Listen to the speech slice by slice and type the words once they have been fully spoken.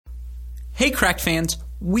Hey, Cracked fans.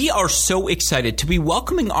 We are so excited to be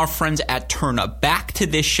welcoming our friends at Tourna back to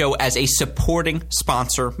this show as a supporting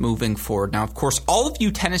sponsor moving forward. Now, of course, all of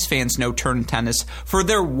you tennis fans know Tourna Tennis for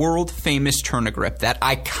their world-famous Tourna grip, that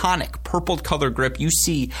iconic purple color grip you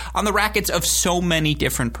see on the rackets of so many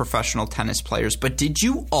different professional tennis players. But did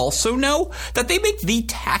you also know that they make the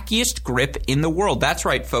tackiest grip in the world? That's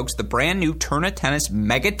right, folks, the brand new Tourna Tennis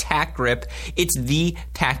Mega Tack grip. It's the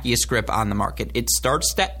tackiest grip on the market. It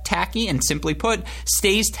starts tacky and, simply put,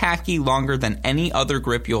 stays tacky longer than any other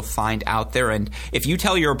grip you'll find out there. And if you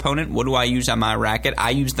tell your opponent, what do I use on my racket? I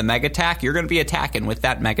use the Mega Tack. You're going to be attacking with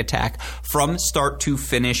that Mega Tack from start to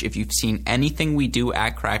finish. If you've seen anything we do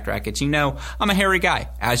at Cracked Racquets, you know I'm a hairy guy.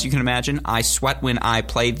 As you can imagine, I sweat when I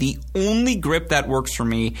play. The only grip that works for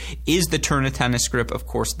me is the Tourna Tennis grip. Of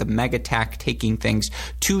course, the Mega Tack taking things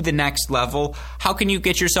to the next level. How can you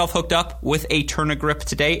get yourself hooked up with a Tourna grip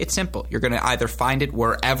today? It's simple. You're going to either find it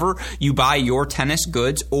wherever you buy your tennis goods,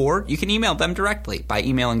 or you can email them directly by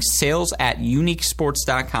emailing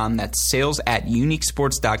sales@uniquesports.com. That's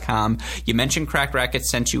sales@uniquesports.com. You mentioned Cracked Racquets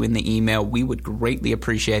sent you in the email. We would greatly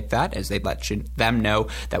appreciate that, as they'd let them know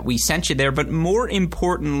that we sent you there. But more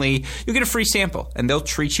importantly, you'll get a free sample, and they'll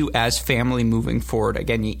treat you as family moving forward.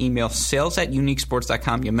 Again, you email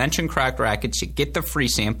sales@uniquesports.com. You mention Cracked Racquets. You get the free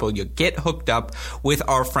sample. You get hooked up with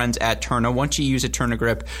our friends at Tourna. Once you use a Tourna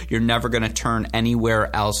grip, you're never going to turn anywhere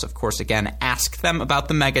else. Of course, again, ask them about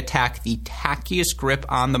the Mega Tack, the tackiest grip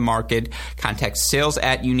on the market. Contact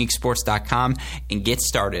sales@uniquesports.com and get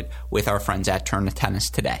started with our friends at Tourna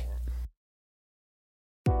Tennis today.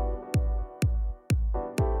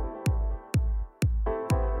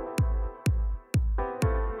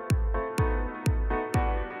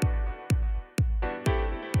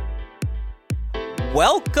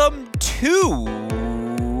 Welcome to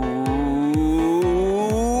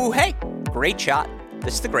Great Shot.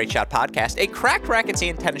 This is the Great Shot Podcast, a Cracked Racquets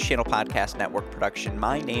and Tennis Channel Podcast Network production.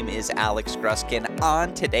 My name is Alex Gruskin.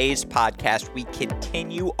 On today's podcast, we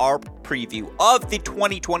continue our preview of the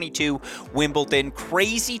 2022 Wimbledon.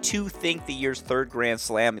 Crazy to think the year's third Grand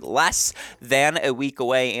Slam less than a week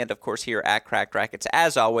away. And of course, here at Cracked Racquets,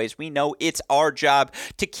 as always, we know it's our job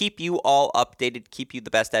to keep you all updated, keep you the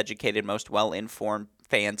best educated, most well-informed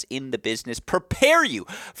fans in the business, prepare you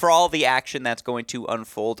for all the action that's going to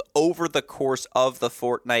unfold over the course of the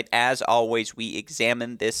fortnight. As always, we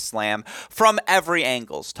examine this slam from every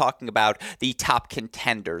angles, talking about the top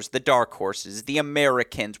contenders, the dark horses, the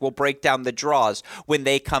Americans. We'll break down the draws when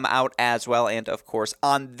they come out as well. And of course,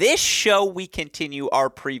 on this show, we continue our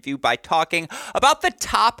preview by talking about the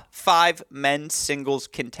top 5 men's singles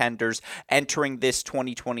contenders entering this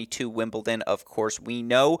 2022 Wimbledon. Of course, we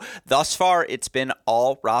know thus far it's been all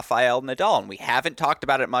Rafael Nadal, and we haven't talked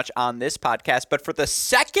about it much on this podcast, but for the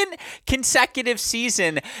second consecutive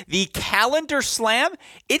season, the calendar slam,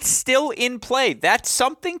 it's still in play. That's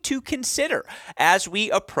something to consider as we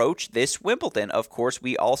approach this Wimbledon. Of course,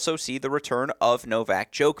 we also see the return of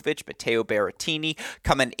Novak Djokovic, Matteo Berrettini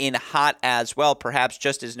coming in hot as well. Perhaps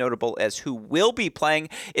just as notable as who will be playing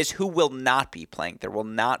is who will not be playing. There will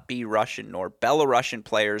not be Russian nor Belarusian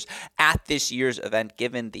players at this year's event,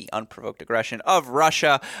 given the unprovoked aggression of Russia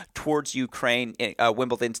towards Ukraine,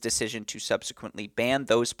 Wimbledon's decision to subsequently ban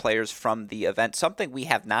those players from the event, something we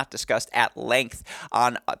have not discussed at length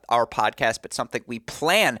on our podcast, but something we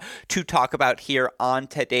plan to talk about here on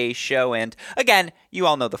today's show. And again, you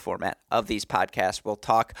all know the format of these podcasts. We'll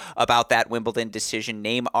talk about that Wimbledon decision,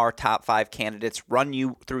 name our top 5 candidates, run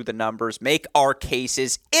you through the numbers, make our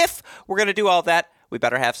cases. If we're going to do all that, we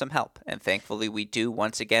better have some help. And thankfully we do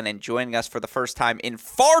once again. And joining us for the first time in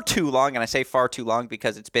far too long, and I say far too long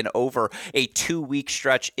because it's been over a 2-week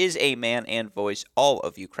stretch, is a man and voice all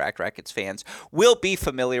of you Cracked Racquets fans will be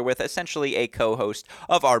familiar with, essentially a co-host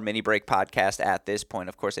of our Mini Break podcast at this point.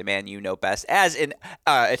 Of course, a man you know best as an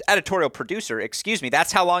editorial producer. Excuse me,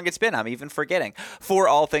 that's how long it's been. I'm even forgetting. For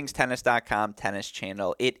allthingstennis.com Tennis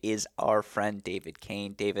Channel, it is our friend David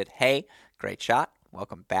Kane. David, hey, great shot.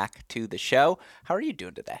 Welcome back to the show. How are you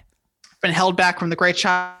doing today? Been held back from the Great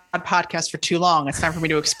Shot podcast for too long. It's time for me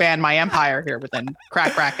to expand my empire here within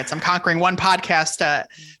Cracked Racquets. I'm conquering one podcast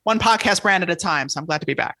brand at a time. So I'm glad to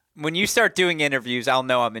be back. When you start doing interviews, I'll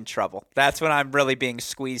know I'm in trouble. That's when I'm really being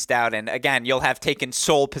squeezed out. And again, you'll have taken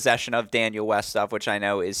sole possession of Daniel West stuff, which I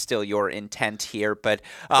know is still your intent here. But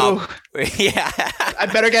yeah, I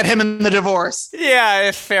better get him in the divorce.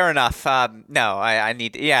 Yeah, fair enough. No, I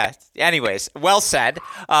need. Yeah. Anyways, well said.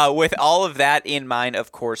 With all of that in mind,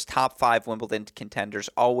 of course, top 5 Wimbledon contenders,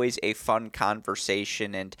 always a fun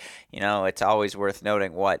conversation. And, you know, it's always worth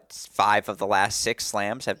noting 5 of the last 6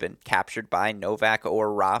 slams have been captured by Novak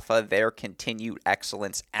or Rafa. Mustafa, their continued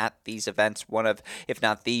excellence at these events. One of, if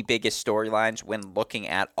not the biggest storylines when looking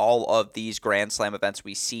at all of these Grand Slam events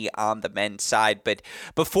we see on the men's side. But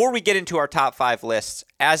before we get into our top 5 lists,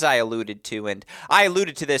 as I alluded to, and I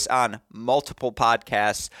alluded to this on multiple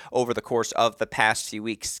podcasts over the course of the past few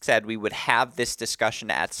weeks, said we would have this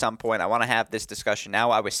discussion at some point. I want to have this discussion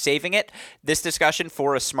now. I was saving this discussion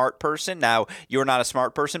for a smart person. Now, you're not a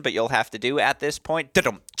smart person, but you'll have to do at this point.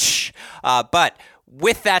 But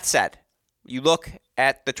with that said, you look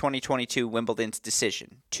at the 2022 Wimbledon's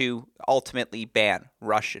decision to ultimately ban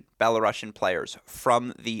Russian, Belarusian players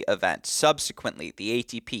from the event. Subsequently, the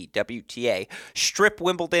ATP, WTA strip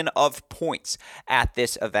Wimbledon of points at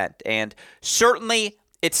this event. And certainly,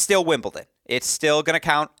 it's still Wimbledon. It's still going to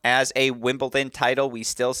count as a Wimbledon title. We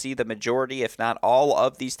still see the majority, if not all,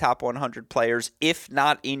 of these top 100 players, if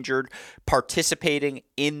not injured, participating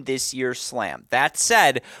in this year's slam. That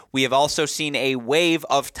said, we have also seen a wave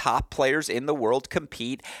of top players in the world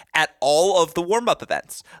compete at all of the warm-up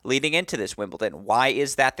events leading into this Wimbledon. Why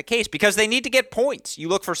is that the case? Because they need to get points. You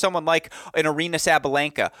look for someone like an Aryna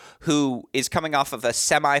Sabalenka, who is coming off of a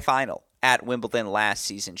semifinal at Wimbledon last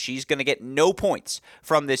season. She's going to get no points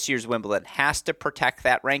from this year's Wimbledon, has to protect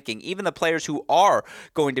that ranking. Even the players who are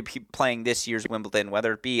going to be playing this year's Wimbledon,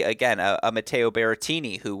 whether it be, again, a Matteo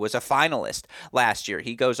Berrettini, who was a finalist last year.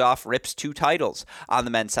 He goes off, rips 2 titles on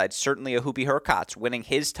the men's side. Certainly a Hubie Hurkacz winning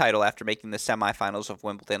his title after making the semifinals of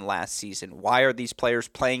Wimbledon last season. Why are these players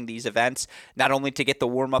playing these events? Not only to get the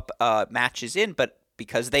warm-up matches in, but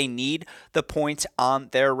because they need the points on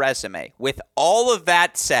their resume. With all of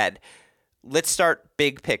that said, let's start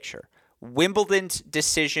big picture. Wimbledon's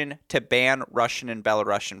decision to ban Russian and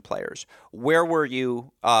Belarusian players. Where were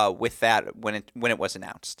you with that when it was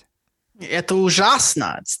announced? Это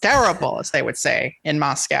ужасно. It's terrible, as they would say in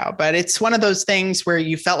Moscow. But it's one of those things where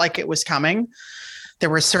you felt like it was coming. There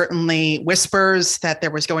were certainly whispers that there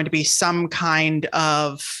was going to be some kind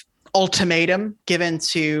of ultimatum given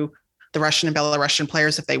to the Russian and Belarusian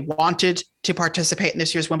players if they wanted to participate in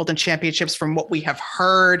this year's Wimbledon Championships. From what we have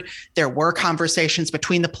heard, there were conversations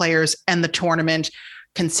between the players and the tournament.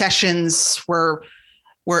 Concessions were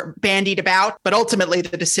bandied about, but ultimately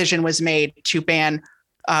the decision was made to ban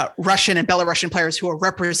Russian and Belarusian players who are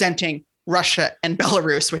representing Russia and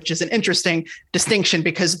Belarus, which is an interesting distinction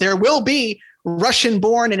because there will be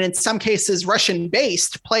Russian-born and in some cases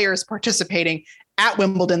Russian-based players participating at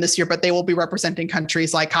Wimbledon this year, but they will be representing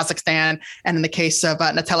countries like Kazakhstan. And in the case of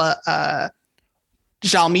Natella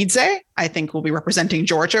Jalmidze, I think will be representing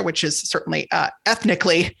Georgia, which is certainly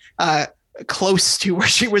ethnically close to where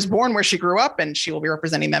she was born, where she grew up, and she will be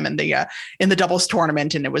representing them in the doubles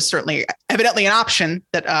tournament. And it was certainly evidently an option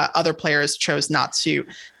that other players chose not to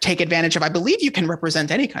take advantage of. I believe you can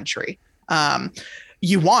represent any country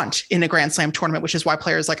you want in a Grand Slam tournament, which is why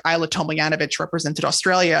players like Ayla Tomljanovic represented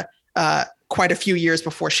Australia quite a few years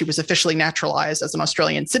before she was officially naturalized as an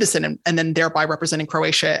Australian citizen, and then thereby representing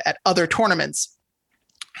Croatia at other tournaments.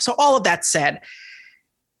 So all of that said,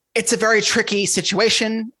 it's a very tricky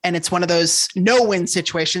situation, and it's one of those no-win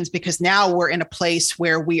situations because now we're in a place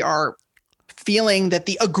where we are feeling that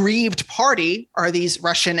the aggrieved party are these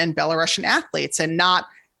Russian and Belarusian athletes and not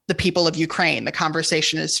the people of Ukraine. The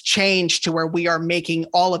conversation has changed to where we are making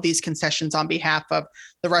all of these concessions on behalf of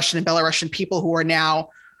the Russian and Belarusian people who are now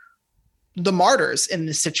the martyrs in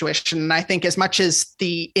this situation. And I think as much as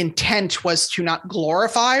the intent was to not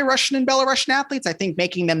glorify Russian and Belarusian athletes, I think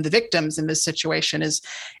making them the victims in this situation is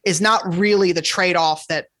not really the trade-off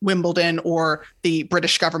that Wimbledon or the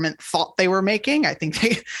British government thought they were making. I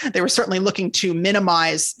think they were certainly looking to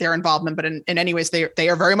minimize their involvement, but in any ways, they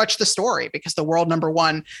are very much the story because the world number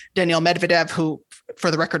one, Daniil Medvedev, who for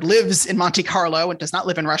the record lives in Monte Carlo and does not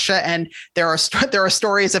live in Russia. And there are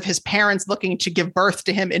stories of his parents looking to give birth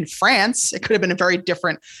to him in France. It could have been a very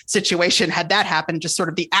different situation had that happened, just sort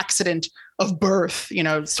of the accident of birth,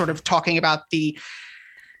 sort of talking about the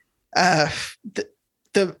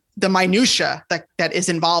minutia that is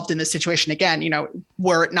involved in this situation. Again,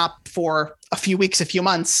 were it not for a few weeks, a few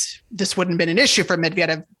months, this wouldn't have been an issue for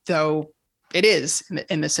Medvedev, though it is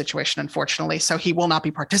in this situation, unfortunately. So he will not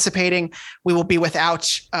be participating. We will be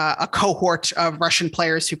without a cohort of Russian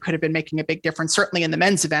players who could have been making a big difference, certainly in the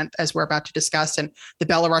men's event, as we're about to discuss, and the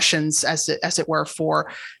Belarusians, as it were,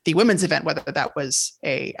 for the women's event, whether that was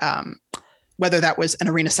an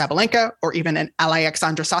Aryna Sabalenka or even an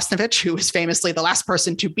Alexandra Sosnovic, who was famously the last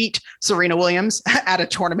person to beat Serena Williams at a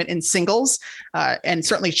tournament in singles, and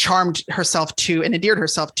certainly charmed herself to and endeared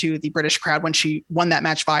herself to the British crowd when she won that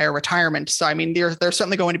match via retirement. So, I mean, there's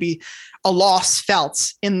certainly going to be a loss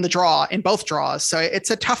felt in both draws. So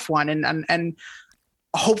it's a tough one. And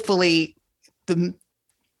hopefully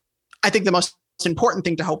I think the most important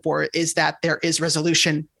thing to hope for is that there is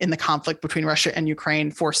resolution in the conflict between Russia and Ukraine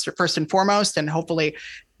first and foremost, and hopefully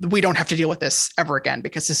we don't have to deal with this ever again,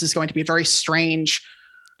 because this is going to be a very strange,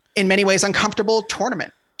 in many ways uncomfortable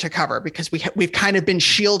tournament to cover, because we've kind of been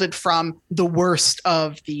shielded from the worst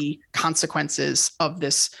of the consequences of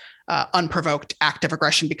this unprovoked act of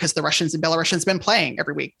aggression, because the Russians and Belarusians have been playing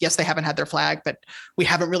every week. Yes, they haven't had their flag, but we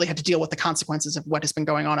haven't really had to deal with the consequences of what has been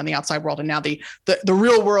going on in the outside world. And now the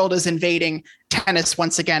real world is invading tennis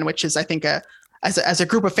once again, which is, I think, as a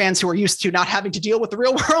group of fans who are used to not having to deal with the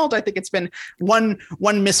real world, I think it's been one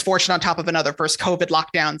misfortune on top of another. First COVID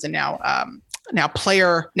lockdowns, and now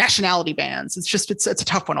player nationality bans. It's a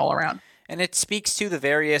tough one all around. And it speaks to the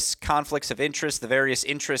various conflicts of interest, the various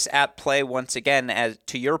interests at play. Once again, as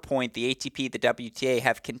to your point, the ATP, the WTA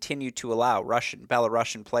have continued to allow Russian,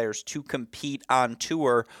 Belarusian players to compete on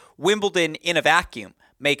tour. Wimbledon, in a vacuum,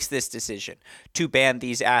 makes this decision to ban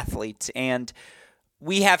these athletes. And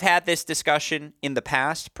we have had this discussion in the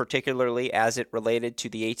past, particularly as it related to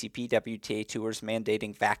the ATP WTA tours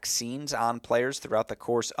mandating vaccines on players throughout the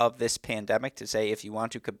course of this pandemic, to say if you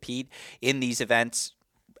want to compete in these events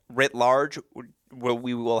writ large,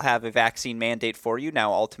 we will have a vaccine mandate for you.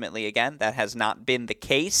 Now, ultimately, again, that has not been the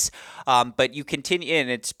case, but you continue, and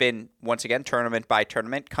it's been, once again, tournament by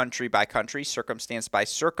tournament, country by country, circumstance by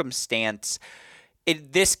circumstance.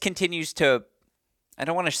 This continues to, I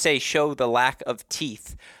don't want to say show the lack of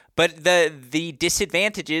teeth, but the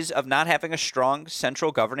disadvantages of not having a strong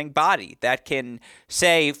central governing body that can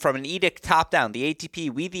say from an edict top down, the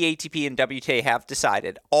ATP and WTA have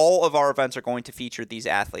decided all of our events are going to feature these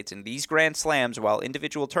athletes, and these Grand Slams, while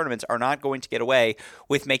individual tournaments, are not going to get away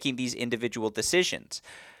with making these individual decisions.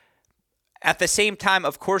 At the same time,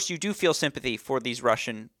 of course, you do feel sympathy for these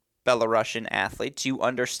Belarusian athletes. You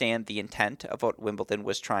understand the intent of what Wimbledon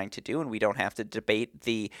was trying to do, and we don't have to debate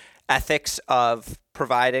the ethics of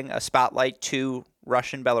providing a spotlight to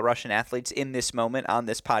Russian, Belarusian athletes in this moment on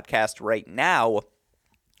this podcast right now.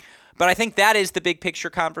 But I think that is the big picture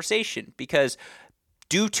conversation, because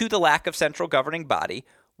due to the lack of central governing body,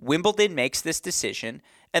 Wimbledon makes this decision.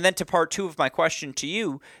 And then to part two of my question to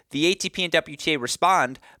you, the ATP and WTA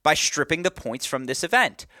respond by stripping the points from this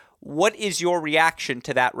event. What is your reaction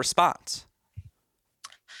to that response?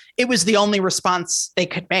 It was the only response they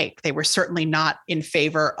could make. They were certainly not in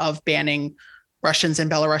favor of banning Russians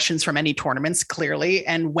and Belarusians from any tournaments, clearly.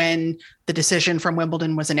 And when the decision from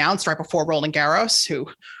Wimbledon was announced right before Roland Garros, who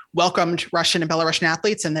welcomed Russian and Belarusian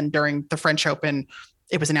athletes, and then during the French Open,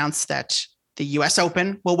 it was announced that the US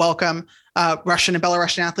Open will welcome Russian and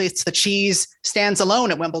Belarusian athletes. The cheese stands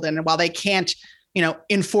alone at Wimbledon. And while they can't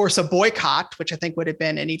enforce a boycott, which I think would have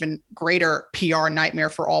been an even greater PR nightmare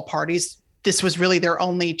for all parties, this was really their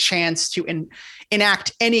only chance to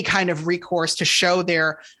enact any kind of recourse to show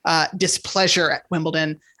their displeasure at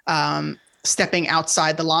Wimbledon, stepping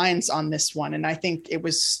outside the lines on this one. And I think there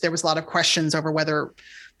was a lot of questions over whether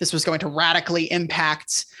this was going to radically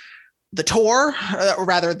impact the tour, or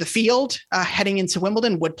rather the field, heading into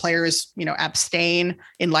Wimbledon. Would players, abstain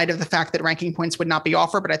in light of the fact that ranking points would not be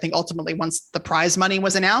offered? But I think ultimately, once the prize money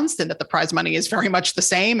was announced, and that the prize money is very much the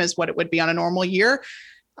same as what it would be on a normal year,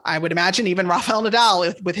 I would imagine even Rafael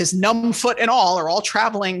Nadal, with his numb foot and all, are all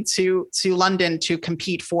traveling to London to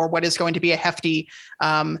compete for what is going to be a hefty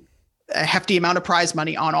amount of prize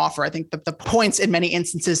money on offer. I think that the points in many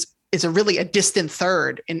instances is a distant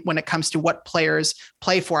third when it comes to what players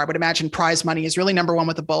play for. I would imagine prize money is really number one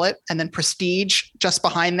with a bullet, and then prestige just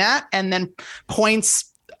behind that, and then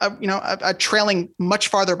points, trailing much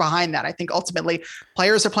farther behind that. I think ultimately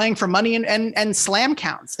players are playing for money and slam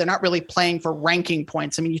counts. They're not really playing for ranking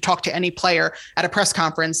points. I mean, you talk to any player at a press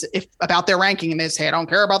conference about their ranking, and they say, I don't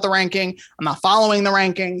care about the ranking. I'm not following the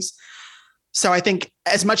rankings. So I think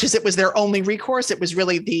as much as it was their only recourse, it was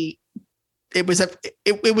really it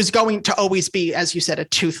was going to always be, as you said, a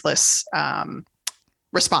toothless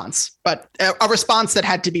response, but a response that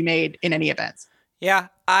had to be made in any event. Yeah,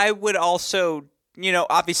 I would also,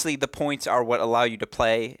 obviously the points are what allow you to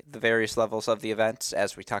play the various levels of the events,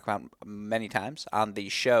 as we talk about many times on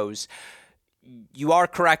these shows. You are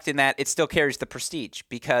correct in that it still carries the prestige,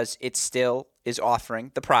 because it still is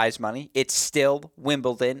offering the prize money. It's still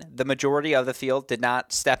Wimbledon. The majority of the field did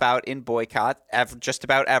not step out in boycott. Just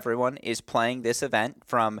about everyone is playing this event,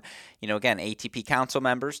 from, again, ATP Council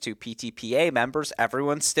members to PTPA members.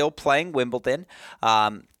 Everyone's still playing Wimbledon.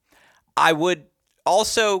 I would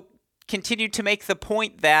also continue to make the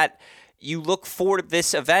point that you look forward to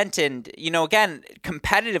this event, and, again,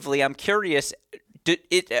 competitively, I'm curious.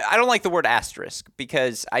 I don't like the word asterisk,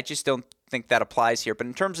 because I just don't think that applies here. But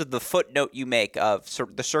in terms of the footnote you make of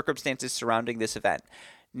the circumstances surrounding this event,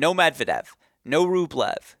 no Medvedev, no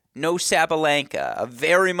Rublev, no Sabalenka, a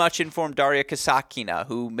very much informed Daria Kasatkina,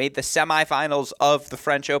 who made the semifinals of the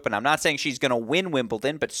French Open. I'm not saying she's going to win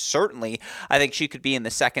Wimbledon, but certainly I think she could be in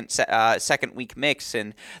the second week mix.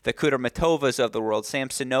 And the Kudermetovas of the world,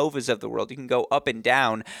 Samsonovas of the world, you can go up and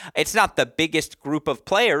down. It's not the biggest group of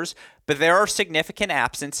players, but there are significant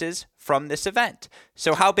absences from this event.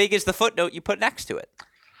 So how big is the footnote you put next to it?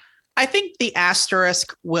 I think the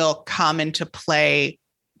asterisk will come into play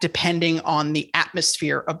depending on the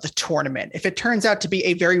atmosphere of the tournament. If it turns out to be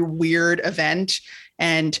a very weird event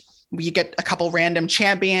and you get a couple random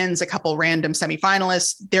champions, a couple random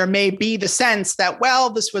semifinalists, there may be the sense that, well,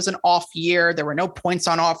 this was an off year. There were no points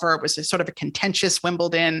on offer. It was a sort of a contentious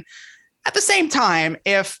Wimbledon. At the same time,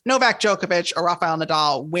 if Novak Djokovic or Rafael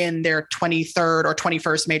Nadal win their 23rd or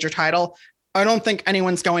 21st major title, I don't think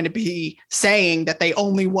anyone's going to be saying that they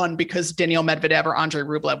only won because Daniil Medvedev or Andrei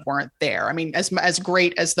Rublev weren't there. I mean, as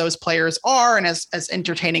great as those players are and as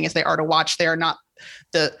entertaining as they are to watch, they are not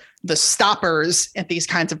the stoppers at these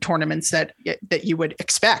kinds of tournaments that you would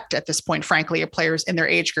expect at this point, frankly, of players in their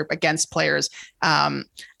age group against players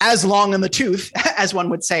as long in the tooth, as one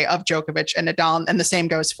would say, of Djokovic and Nadal. And the same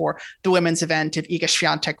goes for the women's event. If Iga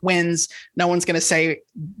Swiatek wins, no one's going to say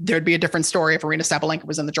there'd be a different story if Aryna Sabalenka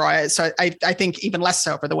was in the draw. So I think even less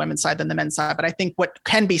so for the women's side than the men's side. But I think what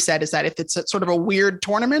can be said is that if it's sort of a weird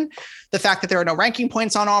tournament, the fact that there are no ranking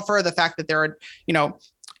points on offer, the fact that there are,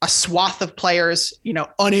 a swath of players,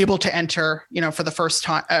 unable to enter, for the first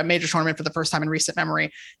time, a major tournament for the first time in recent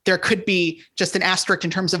memory, there could be just an asterisk in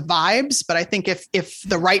terms of vibes. But I think if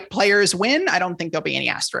the right players win, I don't think there'll be any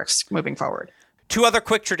asterisks moving forward. Two other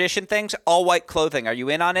quick tradition things. All white clothing. Are you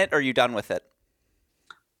in on it or are you done with it?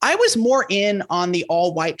 I was more in on the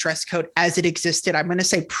all white dress code as it existed. I'm going to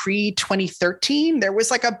say pre-2013. There was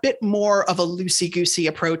like a bit more of a loosey-goosey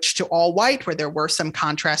approach to all white where there were some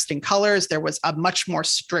contrasting colors. There was a much more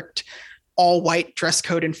strict all white dress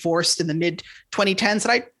code enforced in the mid 2010s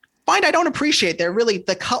that I find I don't appreciate. They're really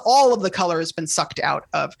all of the color has been sucked out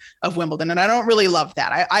of Wimbledon. And I don't really love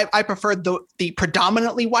that. I prefer the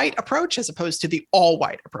predominantly white approach as opposed to the all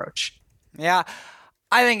white approach. Yeah.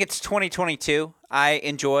 I think it's 2022. I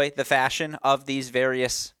enjoy the fashion of these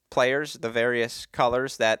various players, the various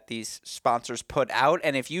colors that these sponsors put out.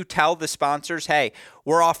 And if you tell the sponsors, hey,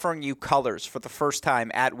 we're offering you colors for the first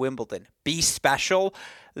time at Wimbledon, be special,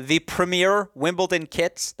 the premier Wimbledon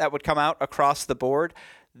kits that would come out across the board,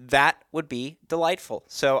 that would be delightful.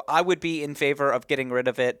 So I would be in favor of getting rid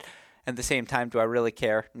of it. At the same time, do I really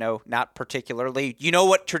care? No, not particularly. You know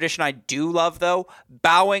what tradition I do love, though?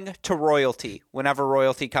 Bowing to royalty whenever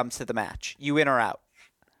royalty comes to the match. You in or out?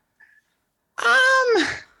 I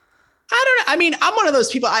don't know. I mean, I'm one of those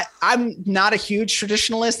people. I'm not a huge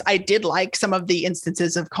traditionalist. I did like some of the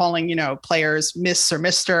instances of calling, players Miss or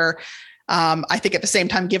Mr. I think at the same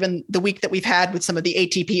time, given the week that we've had with some of the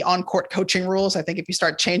ATP on-court coaching rules, I think if you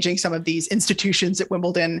start changing some of these institutions at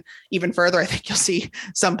Wimbledon even further, I think you'll see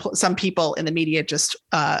some people in the media just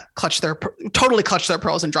totally clutch their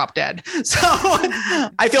pearls and drop dead. So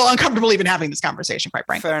I feel uncomfortable even having this conversation, quite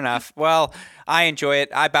frankly. Fair enough. Well, I enjoy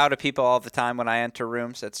it. I bow to people all the time when I enter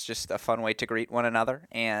rooms. It's just a fun way to greet one another,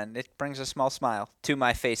 and it brings a small smile to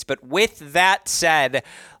my face. But with that said,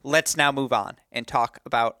 let's now move on and talk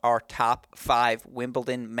about our top 5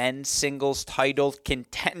 Wimbledon men's singles title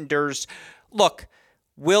contenders. Look,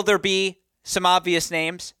 will there be some obvious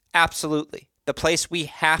names? Absolutely. The place we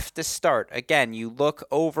have to start, again, you look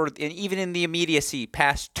over, and even in the immediacy,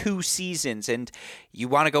 past 2 seasons, and you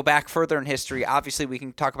want to go back further in history. Obviously, we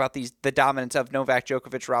can talk about the dominance of Novak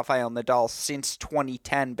Djokovic, Rafael Nadal since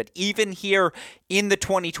 2010, but even here in the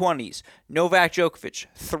 2020s, Novak Djokovic,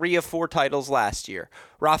 3 of 4 titles last year.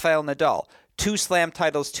 Rafael Nadal, 2 slam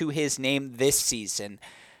titles to his name this season.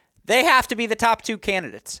 They have to be the top 2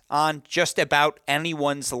 candidates on just about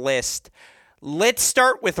anyone's list. Let's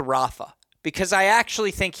start with Rafa, because I actually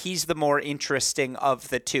think he's the more interesting of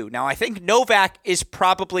the two. Now, I think Novak is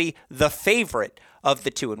probably the favorite of the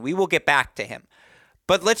two, and we will get back to him.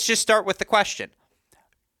 But let's just start with the question.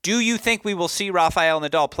 Do you think we will see Rafael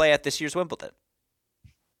Nadal play at this year's Wimbledon?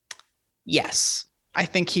 Yes, I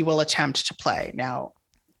think he will attempt to play. Now,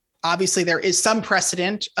 obviously, there is some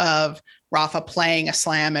precedent of Rafa playing a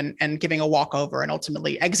slam and giving a walkover and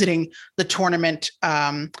ultimately exiting the tournament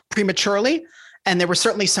prematurely. And there were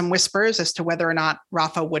certainly some whispers as to whether or not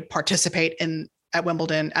Rafa would participate at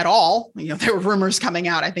Wimbledon at all. There were rumors coming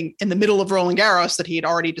out, I think, in the middle of Roland Garros that he had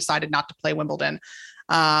already decided not to play Wimbledon.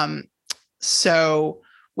 So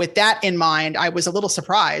with that in mind, I was a little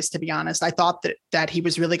surprised, to be honest. I thought that he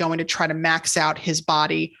was really going to try to max out his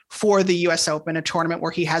body for the US Open, a tournament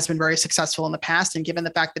where he has been very successful in the past. And given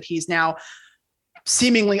the fact that he's now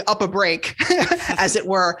seemingly up a break, as it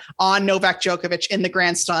were, on Novak Djokovic in the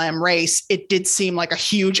Grand Slam race, it did seem like a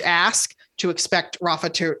huge ask to expect Rafa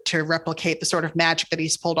to replicate the sort of magic that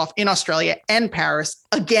he's pulled off in Australia and Paris,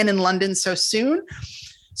 again in London so soon.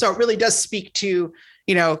 So it really does speak to,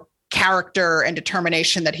 character and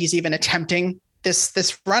determination that he's even attempting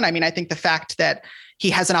this run. I mean, I think the fact that he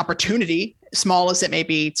has an opportunity, small as it may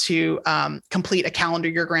be, to complete a calendar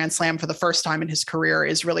year Grand Slam for the first time in his career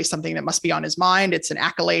is really something that must be on his mind. It's an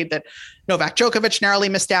accolade that Novak Djokovic narrowly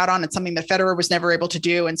missed out on. It's something that Federer was never able to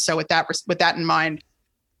do. And so with that in mind,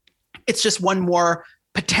 it's just one more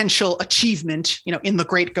potential achievement, in the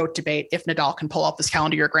great GOAT debate. If Nadal can pull off this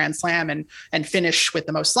calendar year Grand Slam and finish with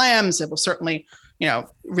the most slams, it will certainly,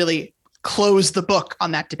 really close the book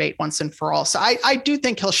on that debate once and for all. So I do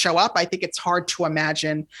think he'll show up. I think it's hard to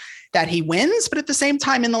imagine that he wins, but at the same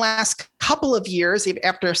time, in the last couple of years,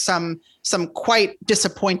 after some quite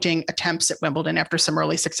disappointing attempts at Wimbledon, after some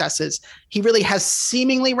early successes, he really has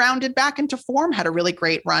seemingly rounded back into form, had a really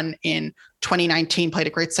great run in 2019, played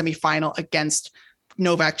a great semifinal against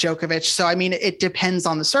Novak Djokovic. So, I mean, it depends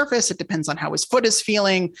on the surface. It depends on how his foot is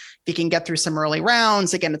feeling. If he can get through some early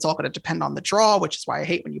rounds, again, it's all going to depend on the draw, which is why I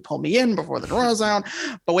hate when you pull me in before the draw is out.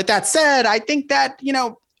 But with that said, I think that,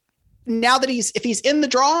 now that if he's in the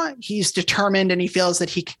draw, he's determined and he feels that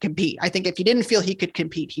he can compete. I think if he didn't feel he could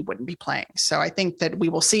compete, he wouldn't be playing. So I think that we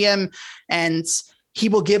will see him and he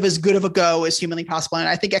will give as good of a go as humanly possible. And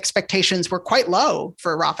I think expectations were quite low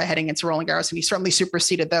for Rafa heading into Roland Garros, and he certainly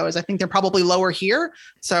superseded those. I think they're probably lower here.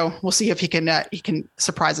 So we'll see if he can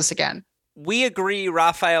surprise us again. We agree,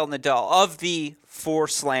 Rafael Nadal, of the 4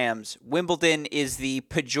 slams, Wimbledon is the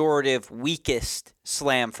pejorative weakest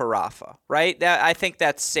slam for Rafa, right? I think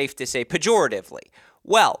that's safe to say, pejoratively.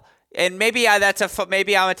 Well, and maybe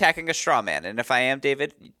maybe I'm attacking a straw man, and if I am,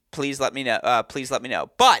 David, please let me know.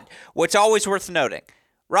 But what's always worth noting,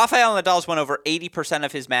 Rafael Nadal's won over 80%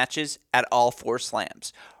 of his matches at all 4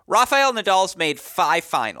 slams. Rafael Nadal's made 5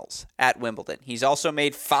 finals at Wimbledon. He's also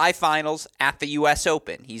made 5 finals at the US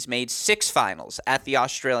Open. He's made 6 finals at the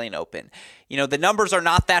Australian Open. The numbers are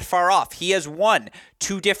not that far off. He has won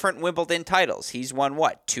 2 different Wimbledon titles. He's won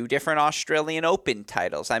 2 different Australian Open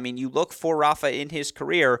titles. I mean, you look for Rafa in his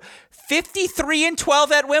career,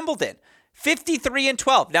 53-12 at Wimbledon.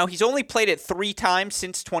 53-12. Now, he's only played it 3 times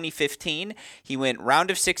since 2015. He went round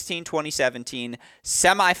of 16, 2017,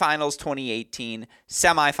 semifinals 2018,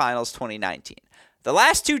 semifinals 2019. The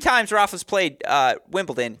last 2 times Rafa's played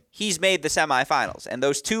Wimbledon, he's made the semifinals. And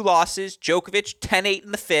those 2 losses, Djokovic 10-8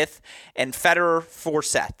 in the 5th, and Federer 4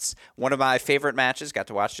 sets. One of my favorite matches. Got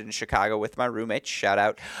to watch it in Chicago with my roommates. Shout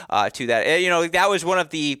out to that. That was one of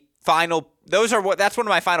the that's one of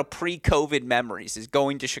my final pre-COVID memories, is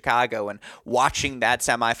going to Chicago and watching that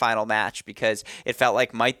semifinal match, because it felt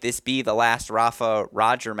like, might this be the last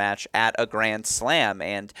Rafa-Roger match at a Grand Slam?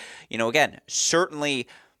 And, again, certainly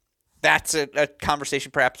that's a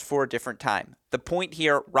conversation perhaps for a different time. The point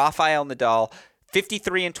here, Rafael Nadal,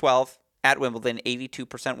 53-12 at Wimbledon,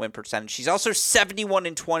 82% win percentage. He's also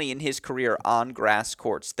 71-20 in his career on grass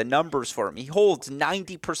courts. The numbers for him, he holds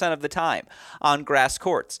 90% of the time on grass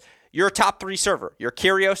courts. You're a top 3 server. You're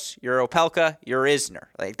Kyrgios, you're Opelka, you're Isner.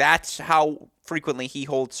 That's how frequently he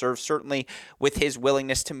holds serve. Certainly with his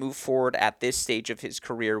willingness to move forward at this stage of his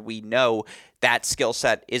career, we know that skill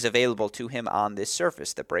set is available to him on this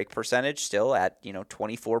surface. The break percentage still at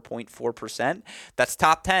 24.4%. That's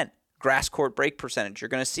top 10. Grass court break percentage you're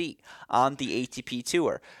going to see on the ATP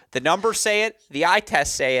Tour. The numbers say it. The eye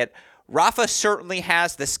tests say it. Rafa certainly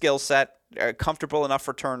has the skill set, comfortable enough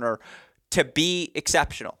returner, to be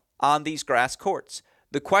exceptional on these grass courts.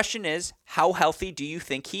 The question is, how healthy do you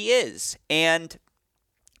think he is? And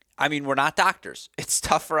I mean, we're not doctors. It's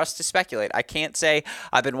tough for us to speculate. I can't say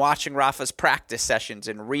I've been watching Rafa's practice sessions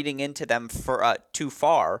and reading into them for too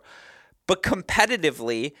far. But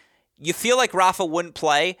competitively, you feel like Rafa wouldn't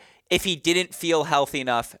play if he didn't feel healthy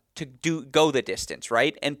enough to go the distance,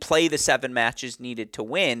 right? And play the 7 matches needed to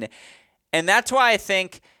win. And that's why I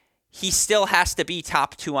think he still has to be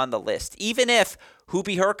top 2 on the list. Even if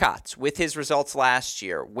Hubie Hurkacz, with his results last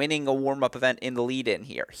year, winning a warm-up event in the lead-in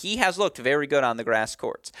here, he has looked very good on the grass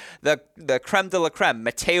courts. The creme de la creme,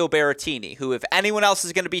 Matteo Berrettini, who, if anyone else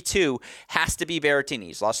is going to be 2, has to be Berrettini.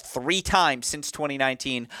 He's lost 3 times since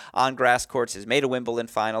 2019 on grass courts, has made a Wimbledon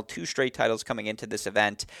final, 2 straight titles coming into this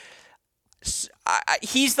event.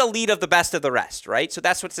 He's the lead of the best of the rest, right? So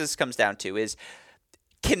that's what this comes down to, is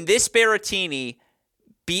can this Berrettini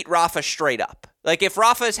beat Rafa straight up? Like if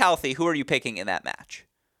Rafa is healthy, who are you picking in that match?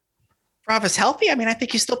 Rafa's healthy. I mean, I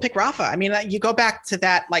think you still pick Rafa. I mean, you go back to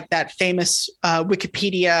that famous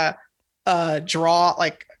Wikipedia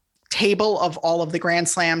table of all of the Grand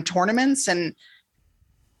Slam tournaments, and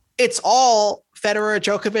it's all Federer,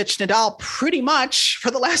 Djokovic, Nadal pretty much for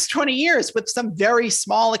the last 20 years, with some very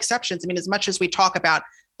small exceptions. I mean, as much as we talk about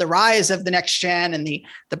the rise of the next gen and the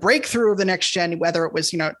breakthrough of the next gen, whether it was,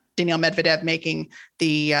 Daniil Medvedev making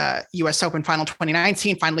the US Open final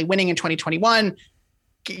 2019, finally winning in 2021,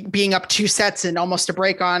 being up 2 sets and almost a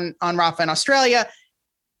break on Rafa in Australia.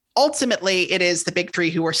 Ultimately, it is the big three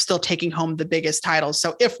who are still taking home the biggest titles.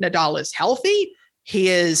 So if Nadal is healthy, he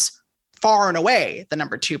is far and away the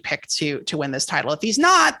number 2 pick to win this title. If he's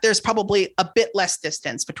not, there's probably a bit less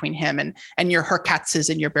distance between him and your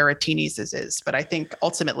Hurkaczes and your Berrettinis is. But I think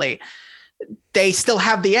ultimately they still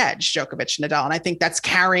have the edge, Djokovic and Nadal. And I think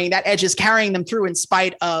that edge is carrying them through in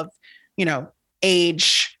spite of,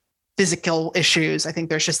 age, physical issues. I think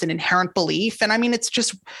there's just an inherent belief. And I mean, it's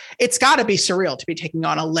got to be surreal to be taking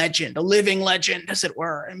on a living legend, as it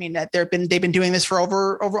were. I mean, that they've been doing this for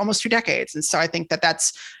over almost 2 decades. And so I think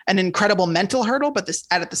that's an incredible mental hurdle, but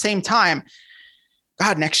at the same time,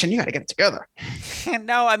 God, next gen, you got to get it together.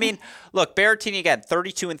 No, I mean, look, Berrettini again,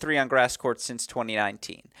 32-3 on grass courts since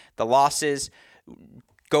 2019. The losses,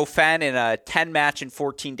 Goffin in a 10-match and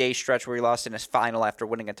 14-day stretch where he lost in his final after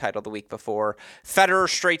winning a title the week before. Federer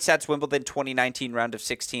straight sets, Wimbledon 2019 round of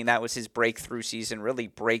 16. That was his breakthrough season, really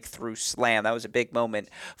breakthrough slam. That was a big moment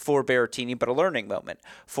for Berrettini, but a learning moment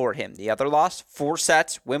for him. The other loss, 4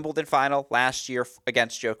 sets, Wimbledon final last year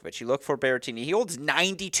against Djokovic. You look for Berrettini. He holds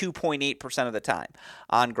 92.8% of the time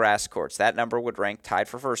on grass courts. That number would rank tied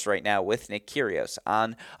for first right now with Nick Kyrgios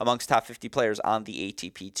amongst top 50 players on the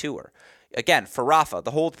ATP Tour. Again, for Rafa,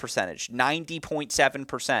 the hold percentage,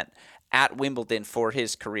 90.7% at Wimbledon for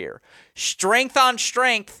his career. Strength on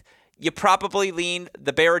strength, you probably lean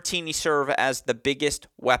the Berrettini serve as the biggest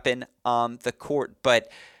weapon on the court. But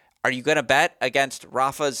are you going to bet against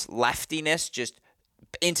Rafa's leftiness, just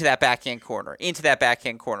into that backhand corner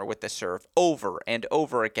with the serve over and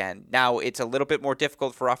over again? Now, it's a little bit more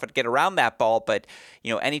difficult for Rafa to get around that ball, but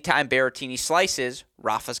anytime Berrettini slices,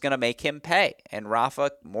 Rafa's going to make him pay. And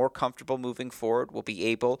Rafa, more comfortable moving forward, will be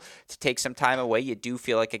able to take some time away. You do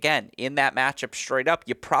feel like, again, in that matchup straight up,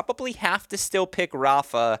 you probably have to still pick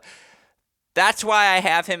Rafa. That's why I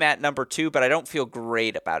have him at number 2, but I don't feel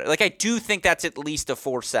great about it. Like, I do think that's at least a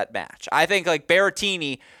 4-set match. I think, like,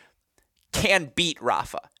 Berrettini can beat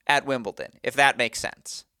Rafa at Wimbledon, if that makes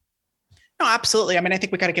sense. No, absolutely. I mean, I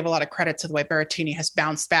think we got to give a lot of credit to the way Berrettini has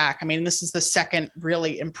bounced back. I mean, this is the second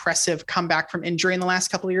really impressive comeback from injury in the last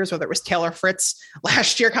couple of years, whether it was Taylor Fritz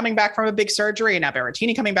last year coming back from a big surgery and now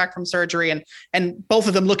Berrettini coming back from surgery, and both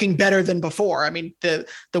of them looking better than before. I mean, the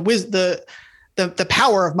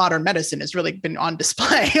power of modern medicine has really been on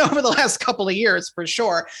display over the last couple of years for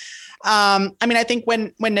sure. I mean, I think when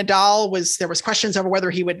Nadal there was questions over whether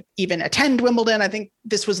he would even attend Wimbledon. I think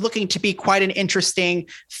this was looking to be quite an interesting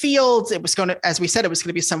field. It was going to, as we said, it was going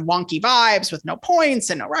to be some wonky vibes with no points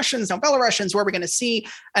and no Russians, no Belarusians, where we're going to see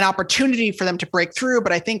an opportunity for them to break through.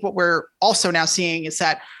 But I think what we're also now seeing is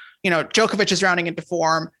that, Djokovic is rounding into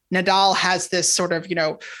form. Nadal has this sort of,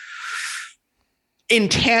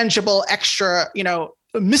 intangible extra,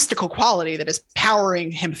 mystical quality that is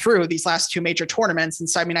powering him through these last 2 major tournaments. And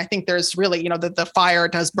so, I mean, I think there's really, the fire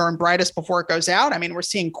does burn brightest before it goes out. I mean, we're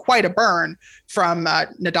seeing quite a burn from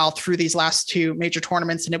Nadal through these last 2 major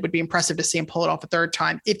tournaments, and it would be impressive to see him pull it off a 3rd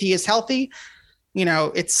time. If he is healthy,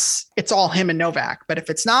 it's all him and Novak. But if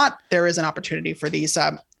it's not, there is an opportunity for these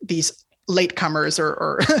latecomers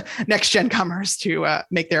or next gen comers to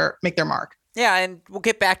make their mark. Yeah, and we'll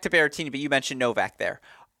get back to Berrettini, but you mentioned Novak there.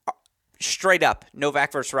 Straight up,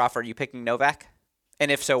 Novak versus Rafa, are you picking Novak?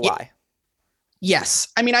 And if so, why? Yes.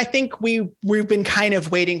 I mean, I think we've been kind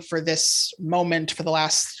of waiting for this moment for the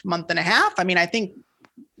last month and a half. I mean, I think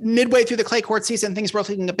midway through the clay court season, things were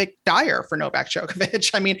looking a bit dire for Novak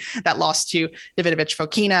Djokovic. I mean, that loss to Davidovich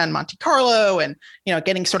Fokina and Monte Carlo and,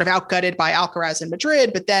 getting sort of outgutted by Alcaraz in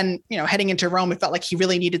Madrid. But then, heading into Rome, it felt like he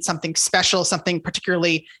really needed something special, something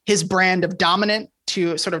particularly his brand of dominant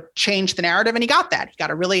to sort of change the narrative. And he got that. He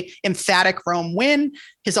got a really emphatic Rome win.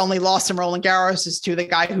 His only loss in Roland Garros is to the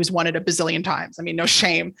guy who's won it a bazillion times. I mean, no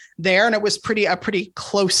shame there. And it was a pretty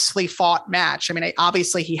closely fought match. I mean,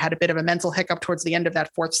 obviously he had a bit of a mental hiccup towards the end of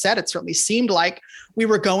that 4th set. It certainly seemed like we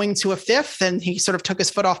were going to a 5th, and he sort of took his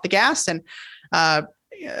foot off the gas, and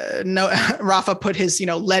Rafa put his,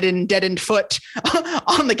 deadened foot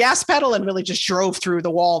on the gas pedal and really just drove through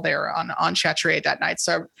the wall there on Chatrier that night.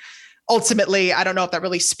 So ultimately, I don't know if that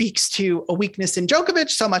really speaks to a weakness in Djokovic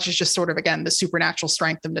so much as just sort of, again, the supernatural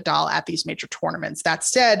strength of Nadal at these major tournaments. That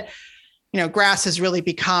said, grass has really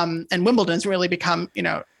become, and Wimbledon's really become,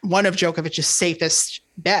 one of Djokovic's safest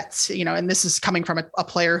bets, and this is coming from a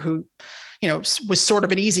player who, was sort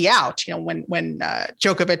of an easy out. When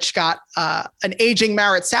Djokovic got an aging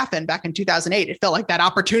Marat Safin back in 2008, it felt like that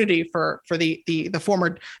opportunity for the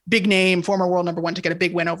former big name, former world number one to get a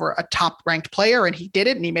big win over a top ranked player, and he did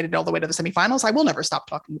it, and he made it all the way to the semifinals. I will never stop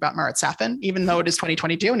talking about Marat Safin, even though it is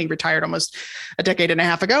 2022 and he retired almost a decade and a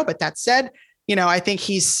half ago. But that said, I think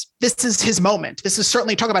this is his moment. This is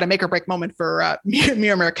certainly, talk about a make or break moment for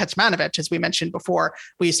Miomir Kecmanovic, as we mentioned before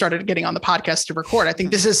we started getting on the podcast to record. I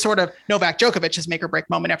think this is sort of Novak Djokovic's make or break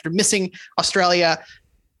moment after missing Australia,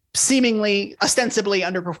 seemingly ostensibly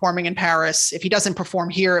underperforming in Paris. If he doesn't perform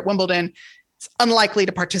here at Wimbledon, it's unlikely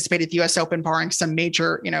to participate at the US Open, barring some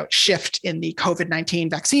major, shift in the COVID-19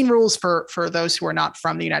 vaccine rules for those who are not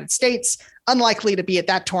from the United States. Unlikely to be at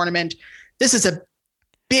that tournament. This is a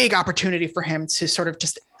big opportunity for him to sort of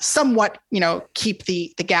just somewhat, keep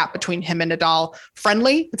the gap between him and Nadal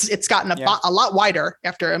friendly. It's gotten a lot wider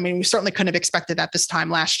after. I mean, we certainly couldn't have expected that this time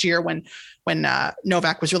last year when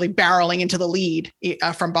Novak was really barreling into the lead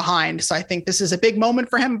from behind. So I think this is a big moment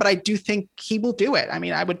for him, but I do think he will do it. I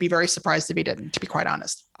mean, I would be very surprised if he didn't, to be quite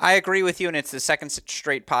honest. I agree with you, and it's the second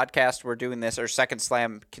straight podcast we're doing this, or second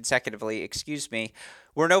slam consecutively,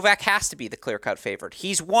 where Novak has to be the clear-cut favorite.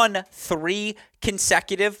 He's won 3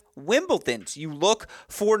 consecutive Wimbledons. You look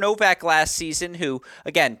for Novak last season, who,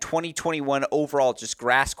 again, 2021 overall, just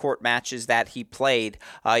grass court matches that he played.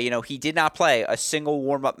 He did not play a single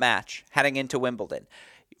warm-up match heading into Wimbledon.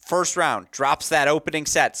 First round, drops that opening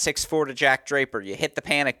set, 6-4 to Jack Draper. You hit the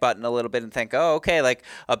panic button a little bit and think, oh, okay, like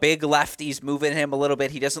a big lefty's moving him a little bit.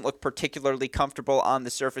 He doesn't look particularly comfortable on the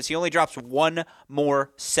surface. He only drops one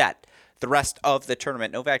more set the rest of the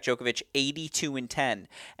tournament. Novak Djokovic, 82-10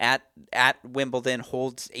 at Wimbledon,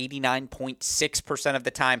 holds 89.6% of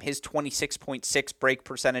the time. His 26.6 break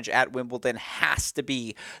percentage at Wimbledon has to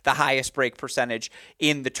be the highest break percentage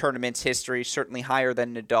in the tournament's history. Certainly higher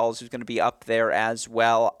than Nadal's, who's going to be up there as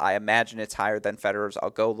well. I imagine it's higher than Federer's.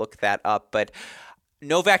 I'll go look that up. But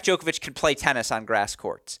Novak Djokovic can play tennis on grass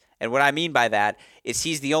courts. And what I mean by that is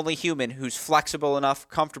he's the only human who's flexible enough,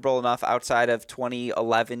 comfortable enough outside of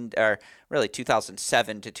 2011, or really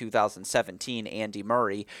 2007 to 2017, Andy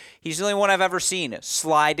Murray. He's the only one I've ever seen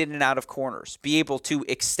slide in and out of corners, be able to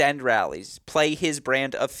extend rallies, play his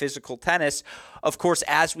brand of physical tennis. Of course,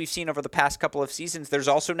 as we've seen over the past couple of seasons, there's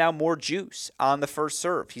also now more juice on the first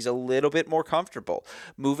serve. He's a little bit more comfortable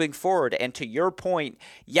moving forward. And to your point,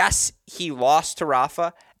 yes, he lost to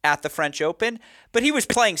Rafa at the French Open, but he was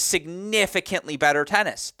playing significantly better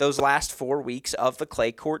tennis those last 4 weeks of the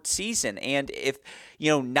clay court season. And if,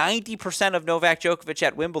 90% of Novak Djokovic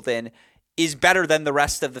at Wimbledon is better than the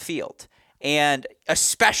rest of the field, and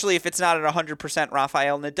especially if it's not at 100%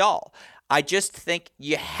 Rafael Nadal, I just think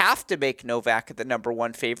you have to make Novak the number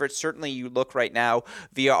one favorite. Certainly you look right now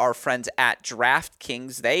via our friends at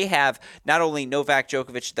DraftKings. They have not only Novak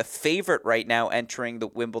Djokovic the favorite right now entering the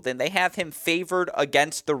Wimbledon, they have him favored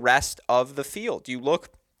against the rest of the field. You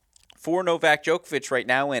look for Novak Djokovic right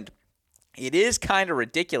now, and it is kind of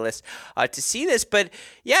ridiculous to see this, but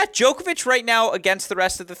yeah, Djokovic right now against the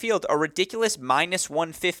rest of the field, a ridiculous minus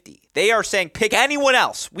 150. They are saying pick anyone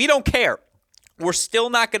else. We don't care. We're still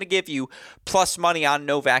not going to give you plus money on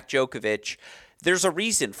Novak Djokovic. There's a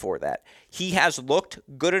reason for that. He has looked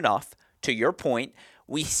good enough, to your point.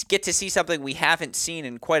 We get to see something we haven't seen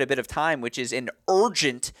in quite a bit of time, which is an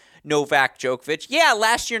urgent Novak Djokovic. Yeah,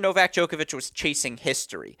 last year Novak Djokovic was chasing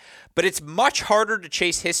history, but it's much harder to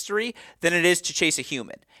chase history than it is to chase a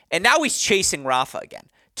human. And now he's chasing Rafa again.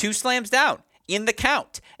 2 slams down in the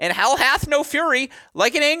count. And hell hath no fury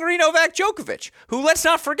like an angry Novak Djokovic, who, let's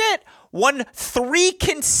not forget, won 3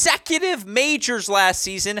 consecutive majors last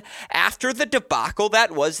season after the debacle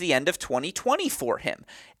that was the end of 2020 for him.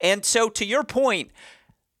 And so, to your point,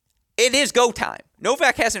 it is go time.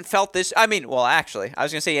 Novak hasn't felt this. I mean, well, actually, I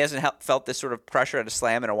was going to say he hasn't felt this sort of pressure at a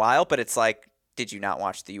slam in a while, but it's like, did you not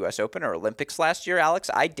watch the U.S. Open or Olympics last year, Alex?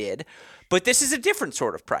 I did. But this is a different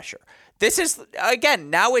sort of pressure. This is, again,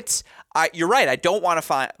 now it's, you're right, I don't want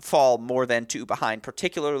to fall more than 2 behind,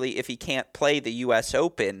 particularly if he can't play the U.S.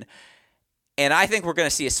 Open. And I think we're going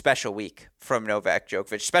to see a special week from Novak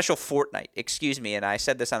Djokovic, special fortnight, and I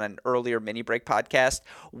said this on an earlier mini break podcast.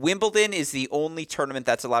 Wimbledon is the only tournament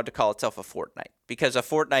that's allowed to call itself a fortnight, because a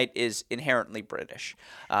fortnight is inherently British,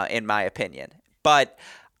 in my opinion. But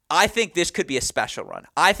I think this could be a special run.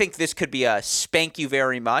 I think this could be a spank you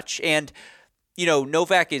very much. And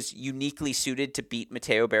Novak is uniquely suited to beat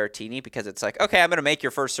Matteo Berrettini because it's like, okay, I'm going to make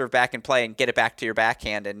your first serve back in play and get it back to your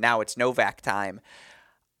backhand, and now it's Novak time.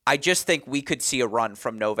 I just think we could see a run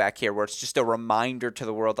from Novak here where it's just a reminder to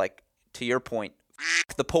the world, like, to your point,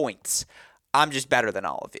 the points. I'm just better than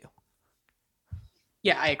all of you.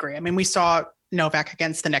 Yeah, I agree. I mean, we saw Novak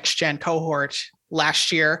against the next gen cohort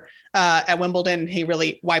last year at Wimbledon. He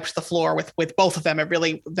really wiped the floor with both of them.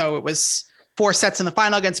 Though it was 4 sets in the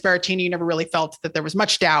final against Berrettini, you never really felt that there was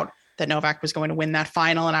much doubt that Novak was going to win that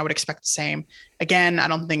final. And I would expect the same. Again, I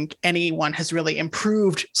don't think anyone has really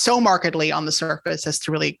improved so markedly on the surface as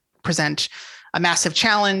to really present a massive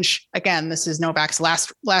challenge. Again, this is Novak's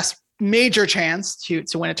last major chance to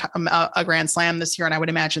win a Grand Slam this year. And I would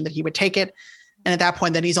imagine that he would take it. And at that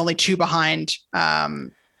point, then he's only two behind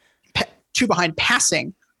passing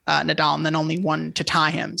Nadal, and then only 1 to tie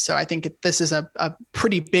him. So I think this is a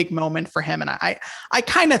pretty big moment for him. And I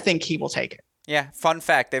kind of think he will take it. Yeah, fun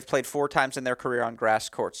fact, they've played 4 times in their career on grass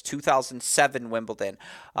courts. 2007 Wimbledon,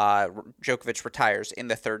 Djokovic retires in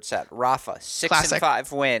the 3rd set. Rafa,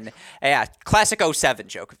 6-5 win. Yeah, classic 07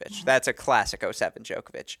 Djokovic. That's a classic 07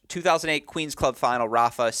 Djokovic. 2008 Queen's Club final,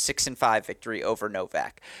 Rafa, 6-5 victory over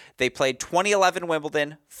Novak. They played 2011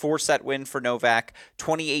 Wimbledon, 4-set win for Novak.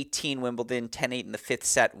 2018 Wimbledon, 10-8 in the 5th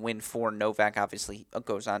set win for Novak. Obviously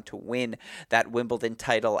goes on to win that Wimbledon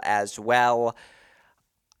title as well.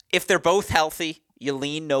 If they're both healthy, you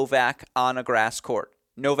lean Novak on a grass court.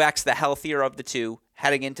 Novak's the healthier of the two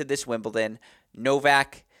heading into this Wimbledon.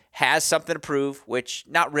 Novak has something to prove, which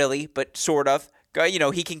not really, but sort of.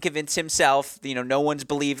 He can convince himself, no one's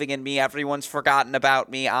believing in me. Everyone's forgotten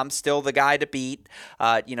about me. I'm still the guy to beat.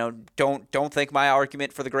 Don't think my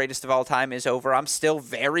argument for the greatest of all time is over. I'm still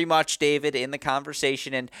very much, David, in the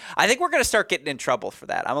conversation. And I think we're going to start getting in trouble for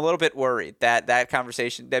that. I'm a little bit worried that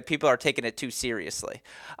conversation, that people are taking it too seriously.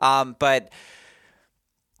 But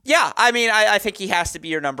yeah, I mean, I think he has to be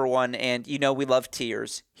your number one. And, we love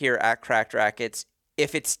tiers here at Cracked Racquets.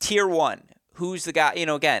 If it's tier 1, who's the guy,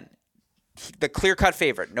 again, the clear-cut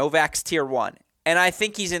favorite, Novak's tier 1. And I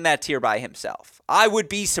think he's in that tier by himself. I would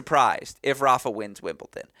be surprised if Rafa wins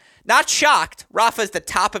Wimbledon. Not shocked. Rafa's the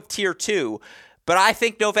top of tier 2, but I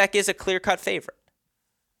think Novak is a clear-cut favorite.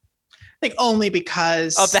 I think only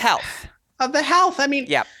because of the health. I mean,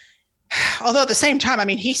 yeah. Although at the same time, I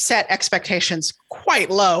mean, he set expectations quite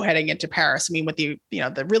low heading into Paris. I mean, with the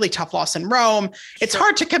really tough loss in Rome, it's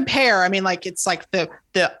hard to compare. I mean, it's like the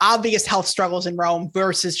obvious health struggles in Rome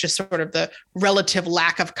versus just sort of the relative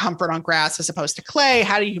lack of comfort on grass as opposed to clay.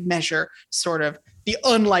 How do you measure sort of the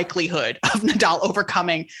unlikelihood of Nadal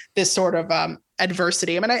overcoming this sort of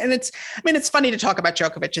adversity? It's funny to talk about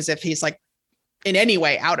Djokovic as if he's like in any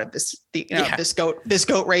way out of this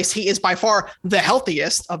goat race. He is by far the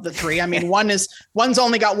healthiest of the 3. I mean, one's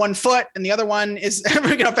only got 1 foot and the other one is,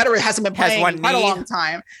 Federer hasn't been playing quite a long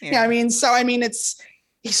time. Yeah.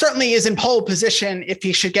 He certainly is in pole position if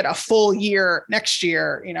he should get a full year next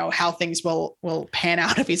year, how things will pan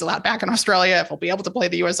out if he's allowed back in Australia, if he'll be able to play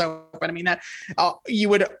the US Open. I mean, that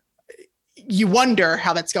you wonder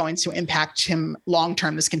how that's going to impact him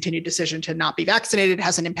long-term. This continued decision to not be vaccinated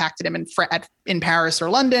hasn't impacted him in Paris or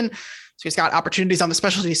London. So he's got opportunities on the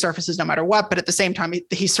specialty surfaces no matter what. But at the same time,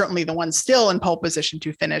 he's certainly the one still in pole position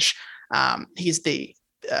to finish. He's the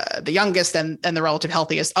youngest and the relative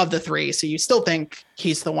healthiest of the 3. So you still think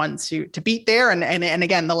he's the one to beat there. And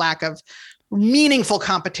again, the lack of meaningful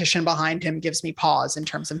competition behind him gives me pause in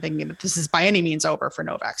terms of thinking that this is by any means over for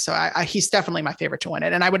Novak. So he's definitely my favorite to win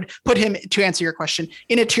it. And I would put him, to answer your question,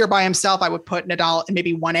 in a tier by himself. I would put Nadal in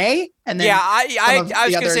maybe 1A. And then I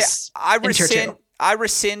was going to say, I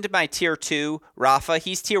rescind my tier 2, Rafa.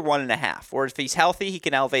 He's tier 1.5. Or if he's healthy, he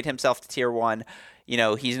can elevate himself to tier 1.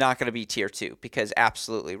 He's not going to be tier 2 because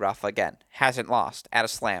absolutely Rafa, again, hasn't lost at a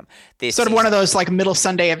slam. This sort of one of those like middle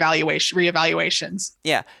Sunday reevaluations.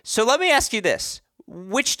 Yeah. So let me ask you this.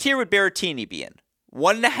 Which tier would Berrettini be in?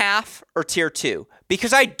 1.5 or tier 2?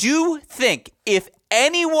 Because I do think if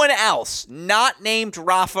anyone else not named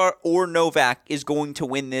Rafa or Novak is going to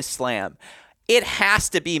win this slam, it has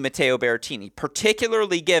to be Matteo Berrettini,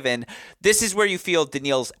 particularly given this is where you feel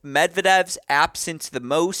Daniil Medvedev's absence the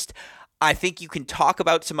most. I think you can talk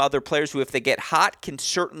about some other players who, if they get hot, can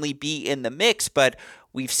certainly be in the mix, but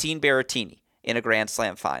we've seen Berrettini in a Grand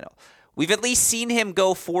Slam final. We've at least seen him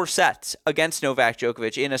go 4 sets against Novak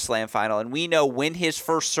Djokovic in a Slam final, and we know when his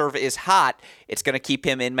first serve is hot, it's going to keep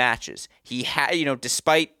him in matches. He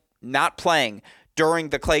despite not playing during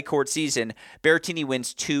the clay court season, Berrettini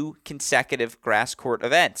wins 2 consecutive grass court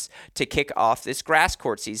events to kick off this grass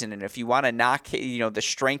court season. And if you want to knock, the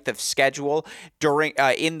strength of schedule during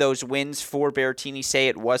in those wins for Berrettini, say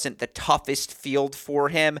it wasn't the toughest field for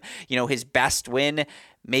him. His best win,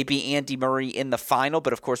 maybe Andy Murray in the final,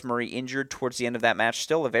 but of course Murray injured towards the end of that match.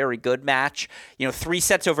 Still a very good match. 3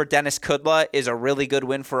 sets over Denis Kudla is a really good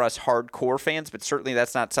win for us hardcore fans, but certainly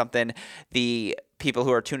that's not something the people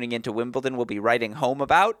who are tuning into Wimbledon will be writing home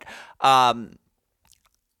about. I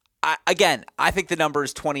think the number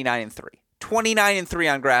is 29-3.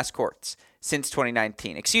 29-3 on grass courts since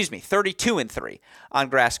 2019. 32-3 on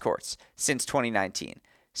grass courts since 2019.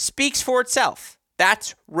 Speaks for itself.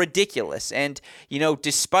 That's ridiculous. And,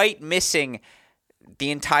 despite missing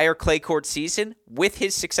the entire clay court season with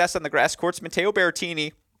his success on the grass courts, Matteo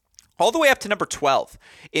Berrettini all the way up to number 12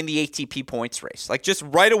 in the ATP points race. Just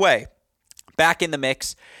right away, back in the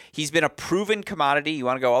mix. He's been a proven commodity. You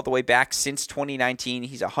want to go all the way back since 2019.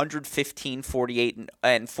 He's 115, 48,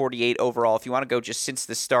 and 48 overall. If you want to go just since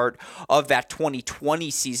the start of that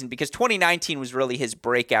 2020 season, because 2019 was really his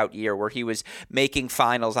breakout year where he was making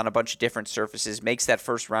finals on a bunch of different surfaces, makes that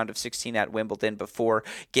first round of 16 at Wimbledon before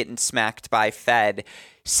getting smacked by Fed.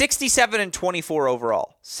 67 and 24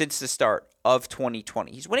 overall since the start of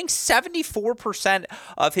 2020. He's winning 74%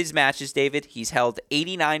 of his matches, David. He's held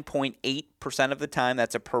 89.8% of the time.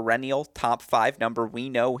 That's a perennial top 5 number. We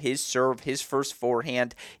know his serve, his first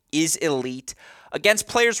forehand is elite against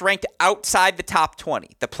players ranked outside the top 20,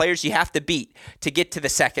 the players you have to beat to get to the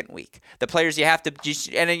second week, the players you have to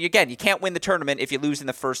just, and again, you can't win the tournament if you lose in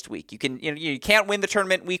the first week. You can't win the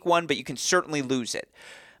tournament week 1, but you can certainly lose it.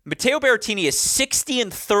 Matteo Berrettini is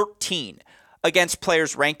 60-13 against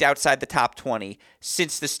players ranked outside the top 20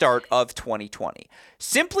 since the start of 2020.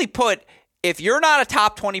 Simply put, if you're not a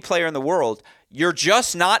top 20 player in the world, you're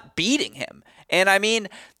just not beating him. And I mean,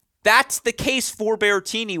 that's the case for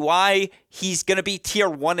Berrettini. Why he's going to be tier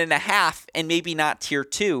 1.5 and maybe not tier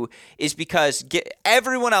 2 is because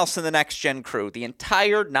everyone else in the next gen crew, the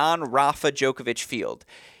entire non-Rafa Djokovic field,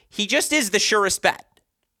 he just is the surest bet.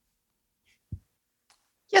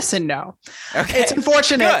 Yes and no. Okay. It's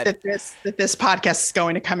unfortunate that this podcast is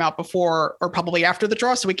going to come out before or probably after the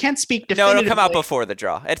draw, so we can't speak definitively. No, it'll come out before the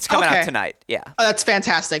draw. It's coming out tonight. Yeah. Oh, that's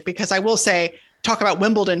fantastic, because I will say, talk about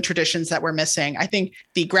Wimbledon traditions that we're missing. I think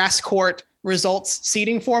the grass court results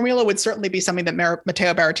seeding formula would certainly be something that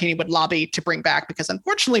Matteo Berrettini would lobby to bring back, because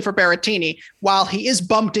unfortunately for Berrettini, while he is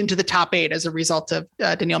bumped into the top 8 as a result of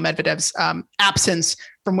Daniil Medvedev's absence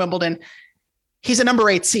from Wimbledon, he's a number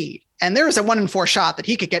 8 seed. And there is a 1 in 4 shot that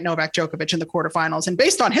he could get Novak Djokovic in the quarterfinals. And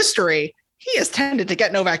based on history, he has tended to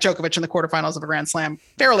get Novak Djokovic in the quarterfinals of a Grand Slam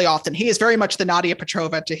fairly often. He is very much the Nadia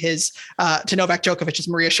Petrova to Novak Djokovic's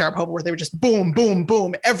Maria Sharapova, where they were just boom, boom,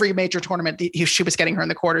 boom. Every major tournament, she was getting her in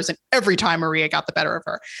the quarters, and every time Maria got the better of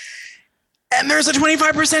her. And there's a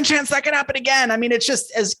 25% chance that can happen again. I mean, it's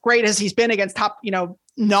just as great as he's been against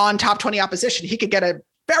non-top 20 opposition. He could get a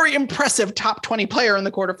very impressive top 20 player in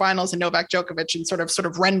the quarterfinals in Novak Djokovic and sort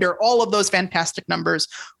of render all of those fantastic numbers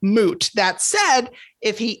moot. That said,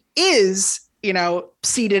 if he is,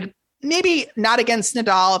 seated, maybe not against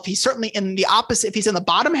Nadal, if he's certainly in the opposite, if he's in the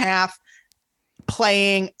bottom half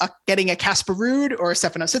getting a Casper Ruud or a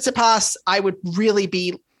Stefanos Tsitsipas, I would really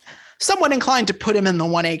be somewhat inclined to put him in the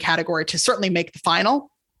 1A category to certainly make the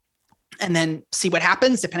final, and then see what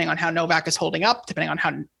happens depending on how Novak is holding up, depending on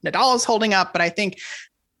how Nadal is holding up. But I think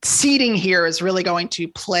seeding here is really going to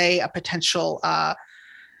play a potential a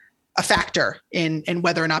factor in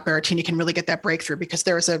whether or not Berrettini can really get that breakthrough, because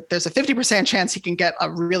there's a 50% chance he can get a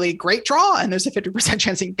really great draw, and there's a 50%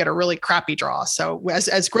 chance he can get a really crappy draw. So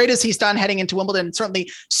as great as he's done heading into Wimbledon, certainly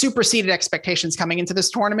superseded expectations coming into this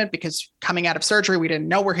tournament, because coming out of surgery, we didn't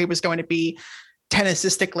know where he was going to be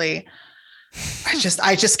tennisistically.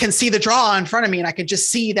 I just can see the draw in front of me, and I could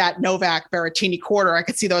just see that Novak Berrettini quarter. I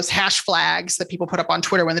could see those hash flags that people put up on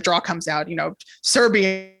Twitter when the draw comes out,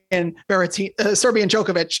 Serbian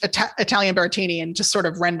Djokovic, Italian Berrettini, and just sort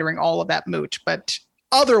of rendering all of that moot. But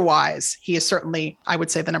otherwise, he is certainly, I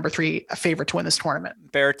would say, the number 3 favorite to win this tournament.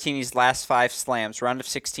 Berrettini's last 5 slams: round of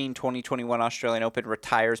 16, 2021 Australian Open,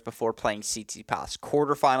 retires before playing Tsitsipas.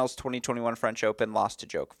 Quarterfinals, 2021 French Open, lost to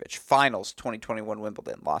Djokovic. Finals, 2021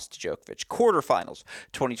 Wimbledon, lost to Djokovic. Quarterfinals,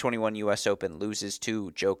 2021 US Open, loses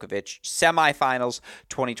to Djokovic. Semifinals,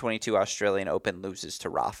 2022 Australian Open, loses to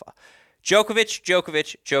Rafa.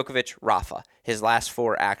 Djokovic, Rafa. His last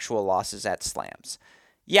 4 actual losses at slams.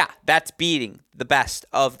 Yeah, that's beating the best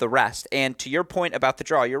of the rest. And to your point about the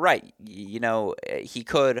draw, you're right. He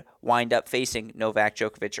could wind up facing Novak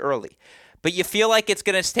Djokovic early. but you feel like it's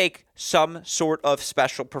going to take some sort of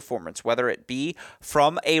special performance, whether it be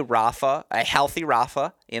from a healthy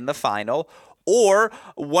Rafa in the final, or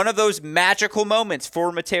one of those magical moments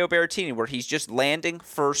for Matteo Berrettini where he's just landing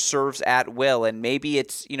first serves at will. And maybe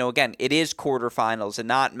it's, again, it is quarterfinals and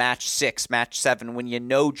not match 6, match 7, when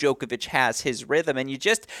Djokovic has his rhythm and you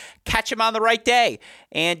just catch him on the right day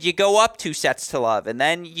and you go up 2-0 and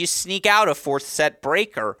then you sneak out a 4th set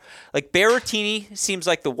breaker. Like, Berrettini seems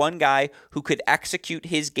like the one guy who could execute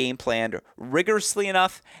his game plan rigorously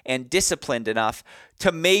enough and disciplined enough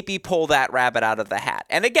to maybe pull that rabbit out of the hat.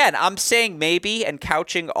 And again, I'm saying maybe and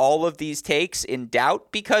couching all of these takes in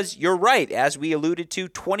doubt because you're right, as we alluded to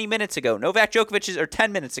 20 minutes ago. Novak Djokovic or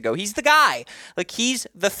 10 minutes ago. He's the guy. Like, he's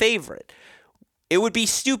the favorite. It would be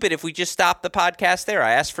stupid if we just stopped the podcast there.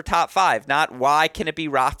 I asked for top 5, not why can it be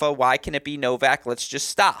Rafa, why can it be Novak? Let's just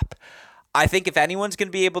stop. I think if anyone's going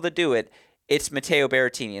to be able to do it, it's Matteo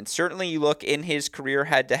Berrettini. And certainly you look in his career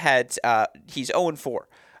head-to-head, he's 0-4.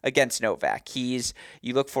 Against Novak. You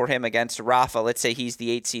look for him against Rafa. Let's say he's the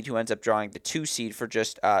 8 seed who ends up drawing the 2 seed for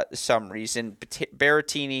just some reason.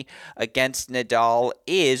 Berrettini against Nadal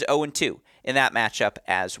is 0-2 in that matchup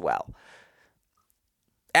as well.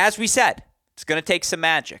 As we said, it's going to take some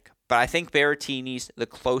magic, but I think Berrettini's the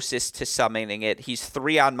closest to summoning it. He's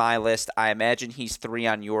 3 on my list. I imagine he's 3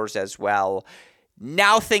 on yours as well.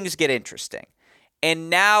 Now things get interesting.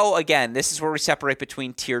 And now, again, this is where we separate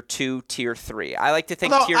between tier 2, tier 3. I like to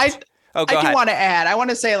think Although tier 2. Oh, go ahead. I do want to add, I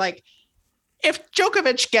want to say, like, if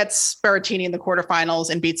Djokovic gets Berrettini in the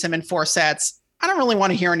quarterfinals and beats him in 4 sets, I don't really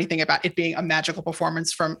want to hear anything about it being a magical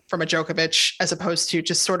performance from a Djokovic as opposed to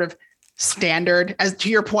just sort of standard. As to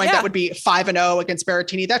your point, that would be 5-0 against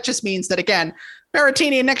Berrettini. That just means that, again,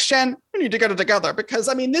 Berrettini and next gen, we need to get it together because,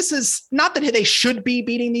 I mean, this is not that they should be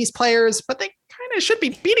beating these players, but they kind of should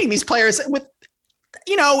be beating these players with,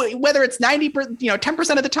 whether it's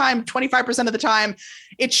 10% of the time, 25% of the time,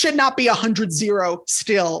 it should not be 100-0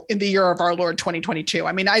 still in the year of our Lord 2022.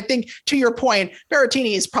 I mean, I think to your point,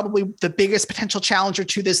 Berrettini is probably the biggest potential challenger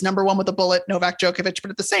to this number 1 with a bullet, Novak Djokovic. But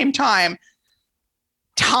at the same time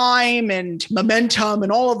and momentum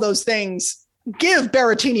and all of those things give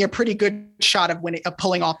Berrettini a pretty good shot of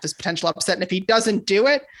pulling off this potential upset. And if he doesn't do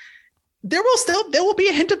it, there will be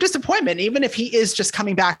a hint of disappointment, even if he is just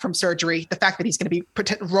coming back from surgery. The fact that he's going to be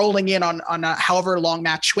rolling in on a however long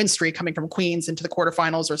match win streak coming from Queens into the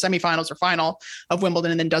quarterfinals or semifinals or final of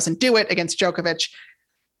Wimbledon and then doesn't do it against Djokovic.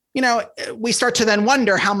 We start to then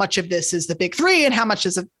wonder how much of this is the big 3 and how much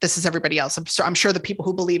this is everybody else. I'm sure the people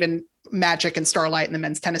who believe in magic and starlight in the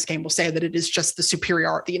men's tennis game will say that it is just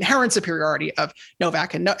the inherent superiority of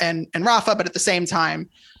Novak and Rafa. But at the same time,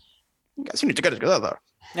 you guys need to get it together.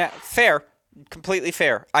 Yeah, fair. Completely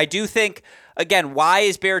fair. I do think, again, why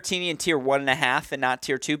is Berrettini in tier 1.5 and not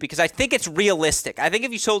tier 2? Because I think it's realistic. I think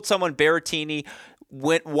if you told someone Berrettini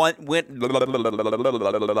went.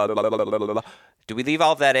 Do we leave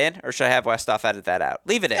all of that in, or should I have Westhoff edit that out?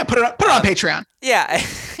 Leave it in. Yeah, put it on Patreon. Yeah.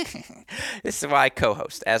 This is why I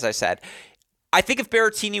co-host, as I said. I think if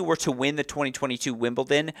Berrettini were to win the 2022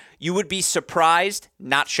 Wimbledon, you would be surprised,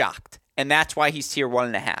 not shocked. And that's why he's tier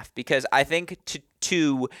 1.5, because I think tier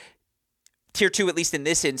 2, at least in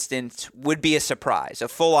this instance, would be a surprise, a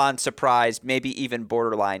full-on surprise, maybe even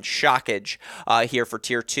borderline shockage here for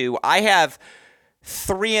tier 2. I have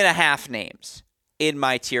 3.5 names in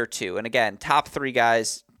my tier 2. And again, top 3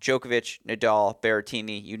 guys, Djokovic, Nadal,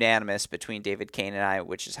 Berrettini, unanimous between David Kane and I,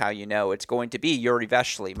 which is how you know it's going to be Yuri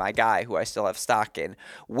Vesely, my guy, who I still have stock in,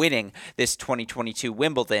 winning this 2022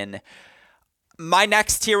 Wimbledon. My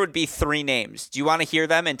next tier would be 3 names. Do you want to hear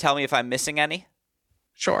them and tell me if I'm missing any?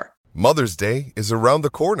 Sure. Mother's Day is around the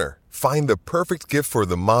corner. Find the perfect gift for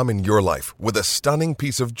the mom in your life with a stunning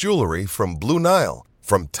piece of jewelry from Blue Nile.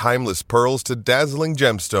 From timeless pearls to dazzling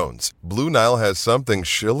gemstones, Blue Nile has something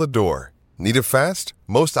she'll adore. Need it fast?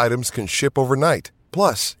 Most items can ship overnight.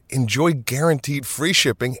 Plus, enjoy guaranteed free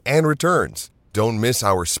shipping and returns. Don't miss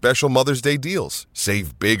our special Mother's Day deals.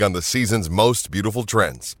 Save big on the season's most beautiful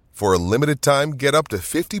trends. For a limited time, get up to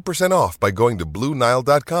 50% off by going to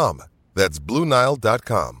BlueNile.com. That's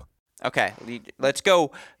BlueNile.com. Okay, let's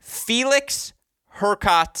go. Felix,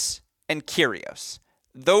 Hurkacz, and Kyrgios.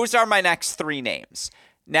 Those are my next 3 names.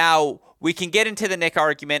 Now, we can get into the Nick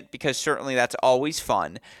argument because certainly that's always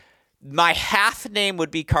fun. My half name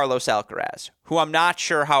would be Carlos Alcaraz, who I'm not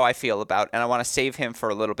sure how I feel about, and I want to save him for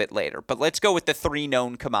a little bit later. But let's go with the 3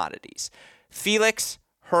 known commodities. Felix,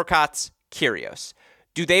 Hurkacz, Kyrgios.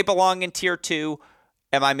 Do they belong in tier 2?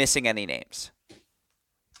 Am I missing any names?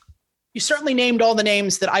 You certainly named all the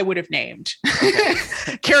names that I would have named.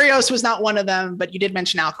 Kyrgios was not one of them, but you did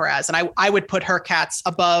mention Alcaraz. And I would put Hurkacz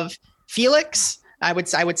above Felix, I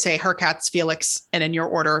would say Hurkacz, Felix, and in your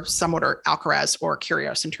order, some order, Alcaraz or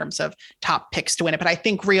Kyrgios in terms of top picks to win it. But I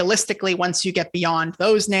think realistically, once you get beyond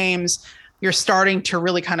those names, you're starting to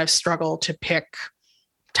really kind of struggle to pick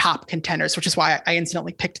top contenders, which is why I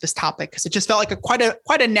incidentally picked this topic, because it just felt like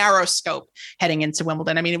quite a narrow scope heading into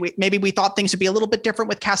Wimbledon. I mean, maybe we thought things would be a little bit different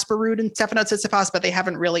with Casper Ruud and Stefanos Tsitsipas, but they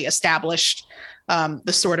haven't really established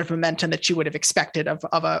the sort of momentum that you would have expected of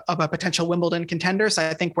a potential Wimbledon contender. So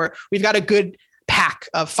I think we've got a good pack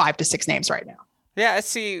of 5 to 6 names right now. Yeah, I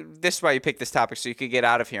see. This is why you picked this topic, so you could get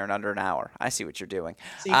out of here in under an hour. I see what you're doing.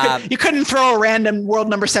 So you couldn't throw a random world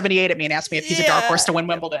number 78 at me and ask me if he's a dark horse to win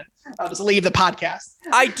Wimbledon. I'll just leave the podcast.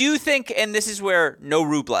 I do think, and this is where no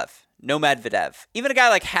Rublev, no Medvedev, even a guy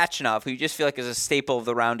like Khachanov, who you just feel like is a staple of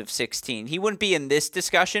the round of 16, he wouldn't be in this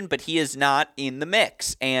discussion, but he is not in the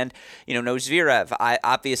mix. And, no Zverev,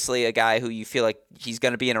 obviously a guy who you feel like he's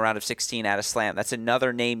going to be in a round of 16 at a slam. That's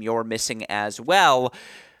another name you're missing as well.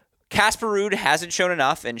 Casper Ruud hasn't shown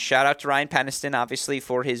enough, and shout out to Ryan Peniston, obviously,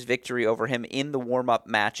 for his victory over him in the warm-up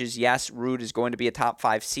matches. Yes, Ruud is going to be a top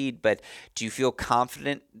 5 seed, but do you feel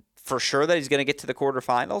confident for sure that he's going to get to the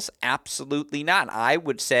quarterfinals? Absolutely not. I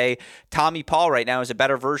would say Tommy Paul right now is a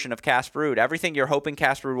better version of Casper Ruud. Everything you're hoping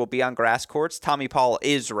Casper Ruud will be on grass courts, Tommy Paul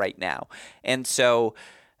is right now. And so,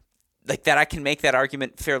 like that, I can make that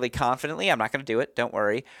argument fairly confidently. I'm not going to do it. Don't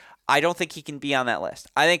worry. I don't think he can be on that list.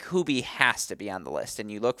 I think Hubie has to be on the list. And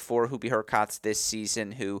you look for Hubie Hurkacz this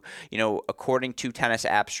season, who, according to Tennis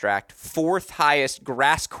Abstract, 4th highest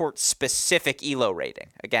grass court specific ELO rating.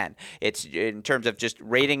 Again, it's in terms of just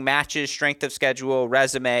rating matches, strength of schedule,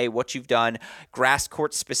 resume, what you've done. Grass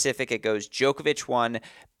court specific, it goes Djokovic 1,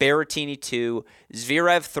 Berrettini 2,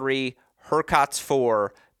 Zverev 3, Hurkacz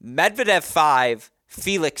 4, Medvedev 5,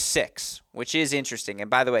 Felix 6, which is interesting. And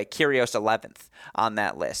by the way, Kyrgios 11th on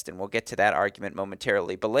that list, and we'll get to that argument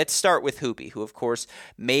momentarily. But let's start with Hubie, who, of course,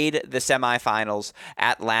 made the semifinals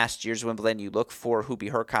at last year's Wimbledon. You look for Hubie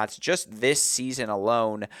Hurkacz just this season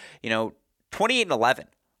alone, 28-11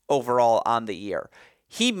 overall on the year.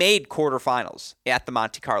 He made quarterfinals at the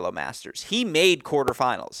Monte Carlo Masters. He made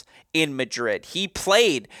quarterfinals in Madrid. He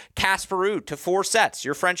played Casper Ruud to 4 sets,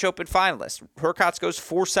 your French Open finalist. Hurkacz goes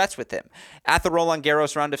 4 sets with him at the Roland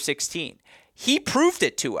Garros round of 16. He proved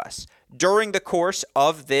it to us during the course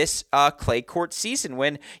of this clay court season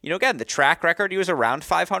when, again, the track record, he was around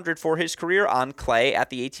 500 for his career on clay at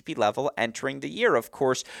the ATP level entering the year. Of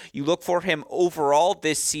course, you look for him overall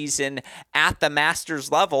this season at the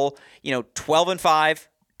Masters level, 12-5,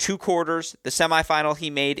 2 quarters, the semifinal he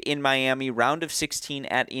made in Miami, round of 16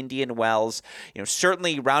 at Indian Wells.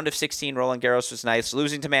 Certainly round of 16, Roland Garros was nice.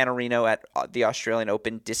 Losing to Mannarino at the Australian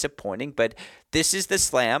Open, disappointing, but this is the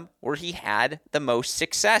slam where he had the most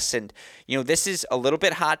success. And, this is a little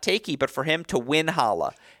bit hot takey, but for him to win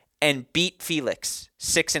Halle and beat Felix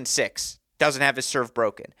 6-6, doesn't have his serve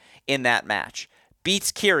broken in that match.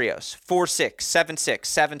 Beats Kyrgios 4-6, 7-6,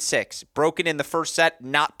 7-6. Broken in the first set,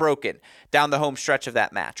 not broken down the home stretch of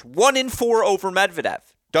that match. 1-4 over Medvedev.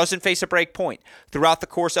 Doesn't face a break point throughout the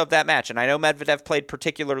course of that match. And I know Medvedev played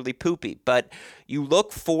particularly poopy, but you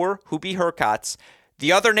look for Hubie Hurkacz.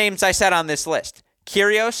 The other names I said on this list,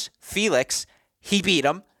 Kyrgios, Felix, he beat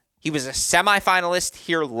him. He was a semifinalist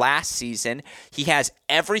here last season. He has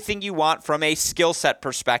everything you want from a skill set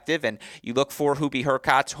perspective, and you look for Hubie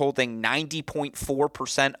Hurkacz holding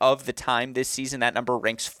 90.4% of the time this season. That number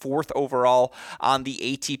ranks 4th overall on the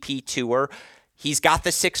ATP Tour. He's got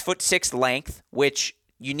the 6'6" length, which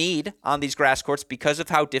you need on these grass courts because of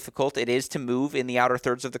how difficult it is to move in the outer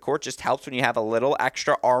thirds of the court. Just helps when you have a little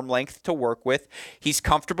extra arm length to work with. He's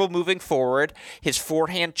comfortable moving forward. His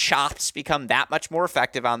forehand chops become that much more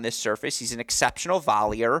effective on this surface. He's an exceptional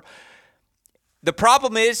volleyer. The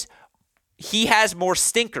problem is he has more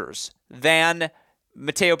stinkers than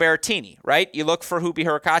Matteo Berrettini, right? You look for Hubie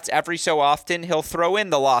Hurkacz every so often, he'll throw in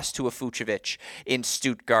the loss to a Fucsovics in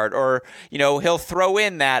Stuttgart, or, he'll throw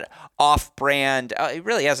in that off-brand, he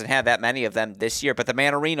really hasn't had that many of them this year, but the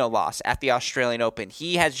Mannarino loss at the Australian Open.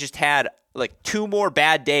 He has just had like 2 more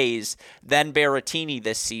bad days than Berrettini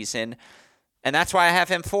this season, and that's why I have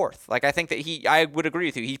him 4th. Like, I think that I would agree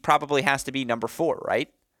with you, he probably has to be number 4, right?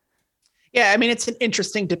 Yeah, I mean, it's an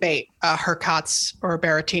interesting debate, Hurkacz or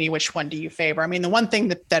Berrettini, which one do you favor? I mean, the one thing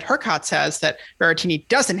that Hurkacz has that Berrettini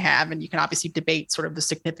doesn't have, and you can obviously debate sort of the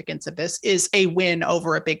significance of this, is a win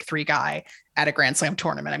over a big 3 guy at a Grand Slam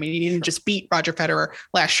tournament. I mean, he didn't just beat Roger Federer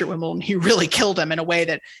last year at Wimbledon. He really killed him in a way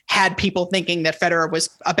that had people thinking that Federer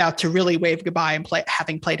was about to really wave goodbye and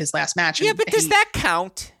having played his last match. Yeah, but does that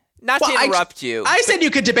count? not to interrupt you. I said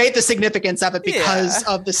you could debate the significance of it because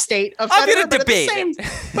of the state of Federer. I'm going to debate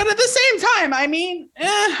but at the same time, I mean,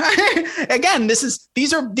 again,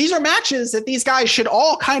 these are matches that these guys should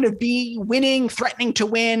all kind of be winning, threatening to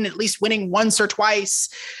win, at least winning once or twice,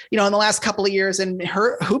 in the last couple of years. And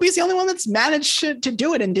Hubie's the only one that's managed to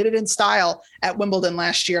do it and did it in style at Wimbledon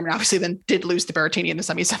last year. I mean, obviously then did lose to Berrettini in the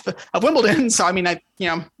semis of Wimbledon. So, I mean,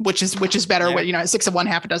 which is better, 6 of one,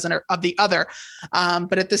 half a dozen of the other.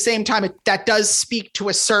 But at the same time, that does speak to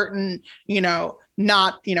a certain,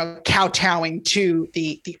 not, kowtowing to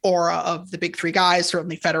the aura of the big three guys.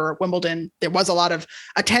 Certainly Federer at Wimbledon, there was a lot of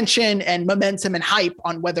attention and momentum and hype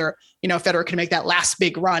on whether, Federer can make that last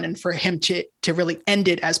big run, and for him to really end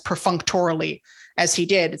it as perfunctorily as he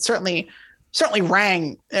did. It certainly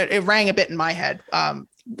rang a bit in my head,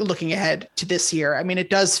 looking ahead to this year. I mean, it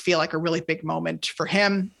does feel like a really big moment for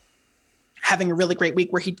him, having a really great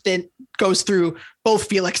week where he then goes through both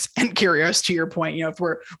Felix and Kyrgios, to your point. If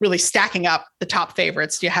we're really stacking up the top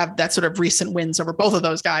favorites, you have that sort of recent wins over both of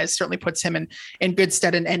those guys certainly puts him in good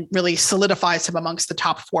stead and really solidifies him amongst the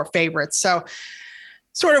top 4 favorites. So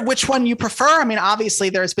sort of which one you prefer. I mean, obviously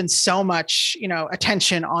there's been so much,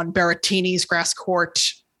 attention on Berrettini's grass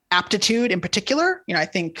court aptitude in particular. I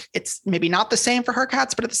think it's maybe not the same for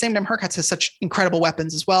Hurkacz, but at the same time, Hurkacz has such incredible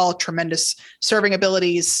weapons as well, tremendous serving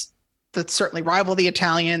abilities that certainly rival the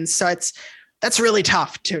Italians. So that's really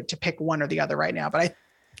tough to pick one or the other right now. But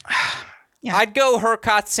I'd go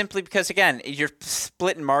Hurkacz simply because, again, you're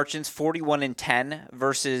splitting margins 41-10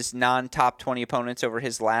 versus non-top 20 opponents over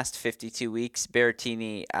his last 52 weeks.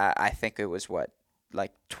 Berrettini, I think it was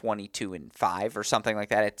 22-5 or something like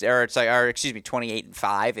that.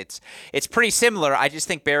 28-5. It's pretty similar. I just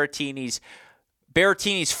think Berrettini's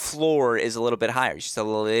floor is a little bit higher. He's just a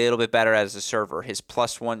little bit better as a server. His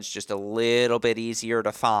 +1's just a little bit easier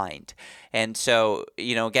to find. And so,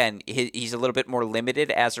 again, he's a little bit more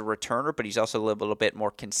limited as a returner, but he's also a little bit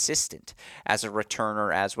more consistent as a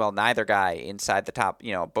returner as well. Neither guy inside the top,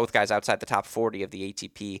 both guys outside the top 40 of the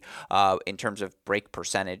ATP in terms of break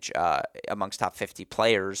percentage amongst top 50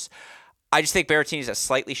 players. I just think Berrettini's a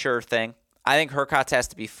slightly surer thing. I think Hurkacz has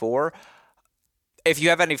to be 4. If you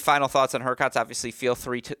have any final thoughts on Hurkacz, obviously feel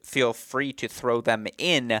free to throw them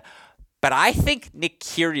in. But I think Nick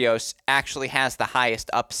Kyrgios actually has the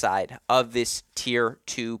highest upside of this tier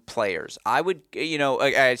 2 players. I would,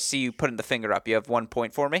 I see you putting the finger up. You have 1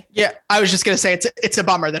 point for me? Yeah, I was just going to say it's a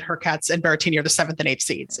bummer that Hurkacz and Berrettini are the 7th and 8th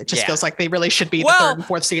seeds. It just feels like they really should be the 3rd and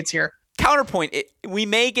 4th seeds here. Counterpoint, we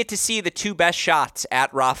may get to see the 2 best shots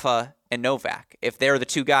at Rafa and Novak if they're the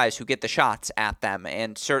 2 guys who get the shots at them.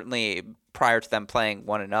 And certainly prior to them playing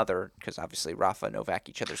one another, because obviously Rafa and Novak,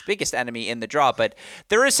 each other's biggest enemy in the draw. But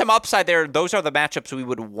there is some upside there. Those are the matchups we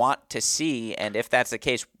would want to see. And if that's the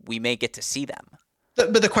case, we may get to see them.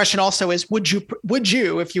 But the question also is, would you,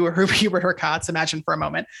 if you were Hurkacz, imagine for a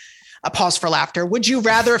moment, a pause for laughter, would you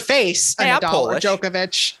rather face a Nadal or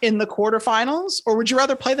Djokovic in the quarterfinals, or would you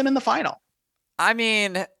rather play them in the final? I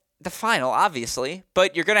mean, the final, obviously,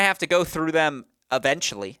 but you're going to have to go through them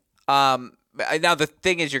eventually. Now, the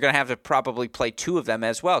thing is, you're going to have to probably play 2 of them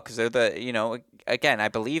as well, because they're the, again, I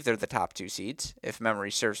believe they're the top 2 seeds, if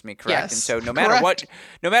memory serves me correct. Yes, and so no matter what,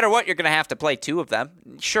 you're going to have to play 2 of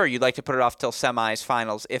them. Sure, you'd like to put it off till semis,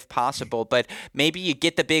 finals, if possible, but maybe you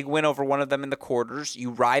get the big win over one of them in the quarters, you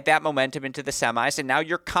ride that momentum into the semis, and now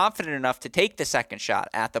you're confident enough to take the second shot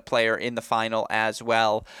at the player in the final as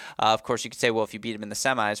well. Of course, you could say, well, if you beat him in the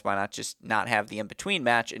semis, why not just not have the in-between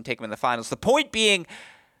match and take him in the finals? The point being,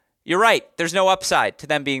 you're right. There's no upside to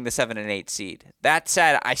them being the 7 and 8 seed. That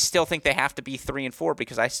said, I still think they have to be 3 and 4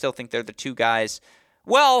 because I still think they're the 2 guys.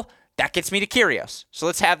 Well, that gets me to Kyrgios. So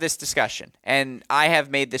let's have this discussion. And I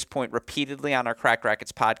have made this point repeatedly on our Crack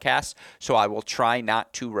Rackets podcast, so I will try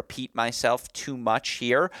not to repeat myself too much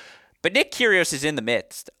here. But Nick Kyrgios is in the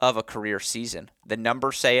midst of a career season. The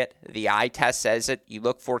numbers say it. The eye test says it. You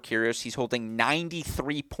look for Kyrgios. He's holding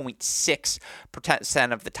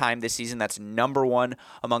 93.6% of the time this season. That's number 1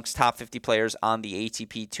 amongst top 50 players on the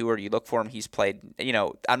ATP Tour. You look for him. He's played,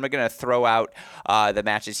 I'm going to throw out the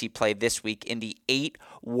matches he played this week. In the 8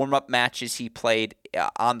 warm-up matches he played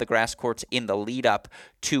on the grass courts in the lead-up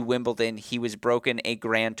to Wimbledon, he was broken a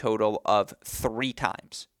grand total of 3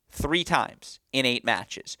 times. 3 times in 8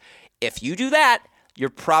 matches. If you do that, you're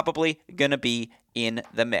probably going to be in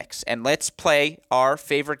the mix. And let's play our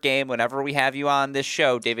favorite game whenever we have you on this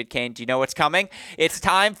show. David Kane, do you know what's coming? It's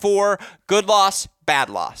time for good loss, bad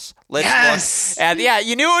loss. Yes. And yeah,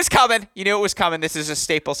 you knew it was coming. This is a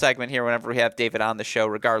staple segment here whenever we have David on the show,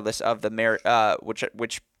 regardless of the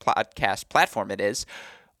which podcast platform it is.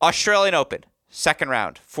 Australian Open, second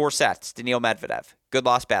round, 4 sets. Daniil Medvedev Good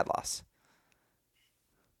loss, bad loss.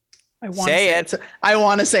 I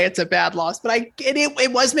want to say it's a bad loss, but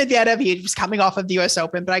it was Medvedev. He was coming off of the U.S.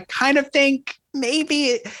 Open, but I kind of think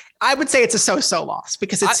maybe I would say it's a so-so loss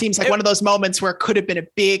because it seems like one of those moments where it could have been a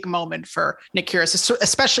big moment for Nick Kyrgios,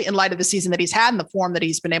 especially in light of the season that he's had and the form that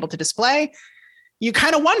he's been able to display. You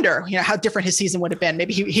kind of wonder, how different his season would have been.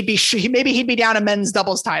 Maybe he'd be down a men's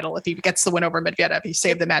doubles title if he gets the win over Medvedev. He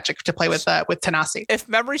saved the match to play with Tanasi. If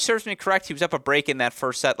memory serves me correct, he was up a break in that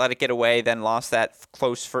first set, let it get away, then lost that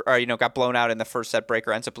close got blown out in the first set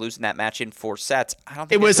breaker, ends up losing that match in 4 sets. I don't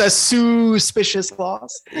think it was a suspicious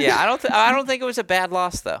loss. Yeah, I don't think it was a bad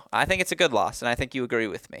loss though. I think it's a good loss, and I think you agree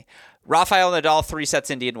with me. Rafael Nadal 3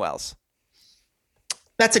 sets Indian Wells.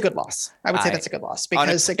 That's a good loss. I would say that's a good loss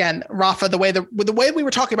because again, Rafa, the way we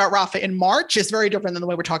were talking about Rafa in March is very different than the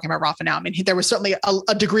way we're talking about Rafa now. I mean, there was certainly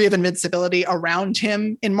a degree of invincibility around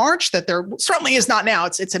him in March that there certainly is not now.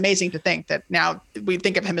 It's amazing to think that now we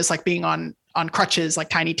think of him as like being on crutches like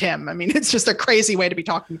Tiny Tim. I mean, it's just a crazy way to be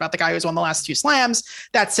talking about the guy who's won the last 2 slams.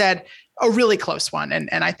 That said, a really close one.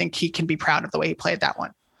 And I think he can be proud of the way he played that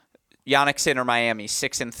one. Jannik Sinner, Miami,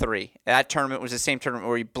 6-3. That tournament was the same tournament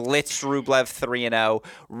where he blitzed Rublev 3-0.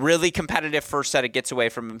 Really competitive first set. It gets away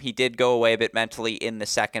from him. He did go away a bit mentally in the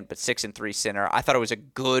second, but 6-3 Sinner. I thought it was a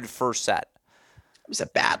good first set. It was a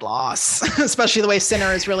bad loss, especially the way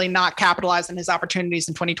Sinner is really not capitalized on his opportunities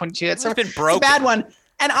in 2022. It's a bad one.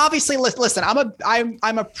 And obviously, listen,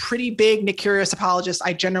 I'm a pretty big Nick Kyrgios apologist.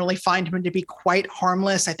 I generally find him to be quite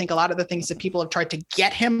harmless. I think a lot of the things that people have tried to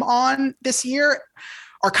get him on this year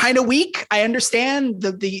are kind of weak. I understand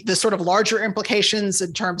the sort of larger implications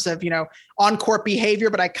in terms of, on-court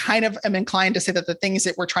behavior, but I kind of am inclined to say that the things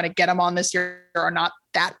that we're trying to get him on this year are not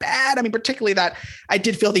that bad. I mean, particularly that I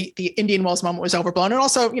did feel the Indian Wells moment was overblown. And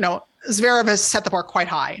also, Zverev has set the bar quite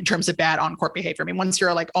high in terms of bad on-court behavior. I mean, once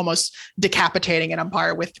you're like almost decapitating an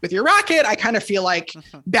umpire with your racket, I kind of feel like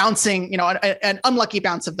bouncing, an unlucky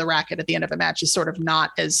bounce of the racket at the end of a match is sort of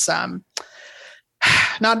not as,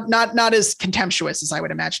 not as contemptuous as I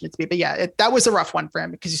would imagine it to be, but yeah, that was a rough one for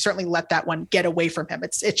him because he certainly let that one get away from him.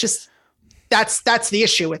 It's just, that's the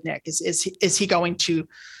issue with Nick is he going to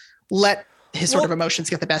let his sort of emotions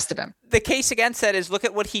get the best of him? The case against that is look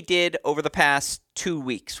at what he did over the past 2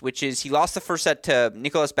 weeks, which is he lost the first set to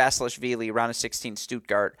Nicolas Basilashvili, round of 16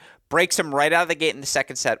 Stuttgart, breaks him right out of the gate in the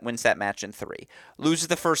second set, wins that match in 3. Loses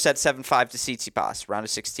the first set 7-5 to Tsitsipas, round of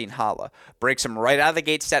 16 Halle. Breaks him right out of the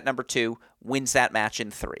gate set number 2, wins that match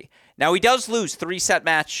in 3. Now he does lose 3-set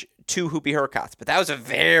match to Hubie Hurkacz, but that was a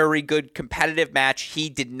very good competitive match. He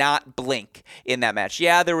did not blink in that match.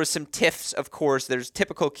 Yeah, there was some tiffs, of course. There's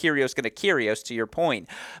typical Kyrgios gonna Kyrgios, to your point,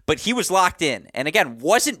 but he was locked in, and again,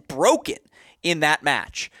 wasn't broken in that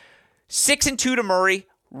match. 6-2 to Murray,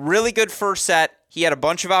 really good first set. He had a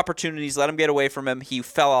bunch of opportunities, let him get away from him. He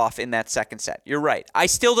fell off in that second set. You're right. I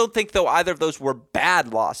still don't think, though, either of those were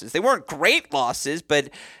bad losses. They weren't great losses, but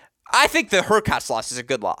I think the Hurkacz loss is a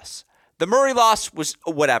good loss. The Murray loss was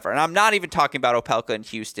whatever, and I'm not even talking about Opelka in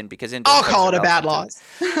Houston because I'll call it a bad loss.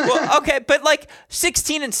 Well, okay, but like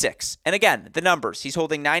 16-6, and again, the numbers. He's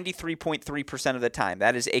holding 93.3% of the time.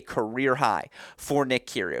 That is a career high for Nick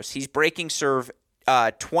Kyrgios. He's breaking serve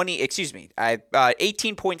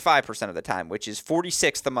 18.5% of the time, which is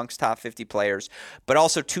 46th amongst top 50 players, but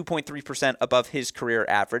also 2.3% above his career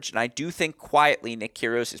average. And I do think quietly Nick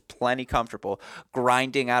Kyrgios is plenty comfortable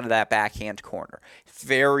grinding out of that backhand corner.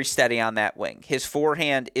 Very steady on that wing. His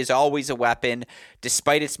forehand is always a weapon.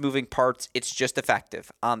 Despite its moving parts, it's just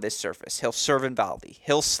effective on this surface. He'll serve in volley.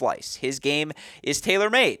 He'll slice. His game is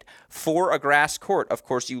tailor-made for a grass court. Of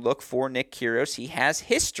course, you look for Nick Kyrgios. He has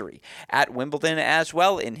history at Wimbledon as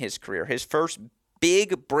well in his career. His first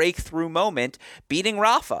big breakthrough moment beating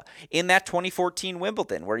Rafa in that 2014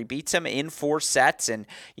 Wimbledon, where he beats him in 4 sets and,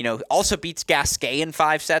 also beats Gasquet in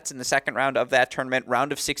 5 sets in the second round of that tournament,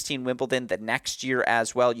 round of 16 Wimbledon the next year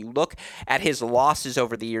as well. You look at his losses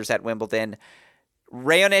over the years at Wimbledon,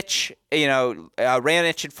 Raonic,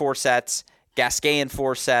 Raonic in 4 sets, Gasquet in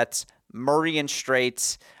 4 sets, Murray in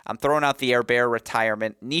straights. I'm throwing out the Herbert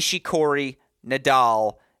retirement, Nishikori,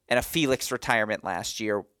 Nadal, and a Felix retirement last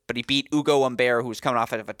year. But he beat Ugo Humbert, who was coming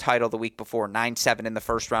off of a title the week before, 9-7 in the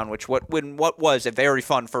first round, what was a very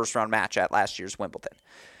fun first-round match at last year's Wimbledon.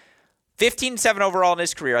 15-7 overall in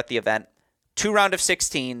his career at the event, 2 round of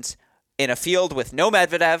 16s, in a field with no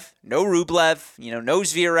Medvedev, no Rublev, no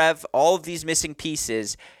Zverev, all of these missing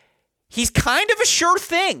pieces. He's kind of a sure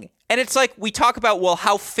thing. And it's like we talk about, well,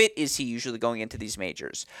 how fit is he usually going into these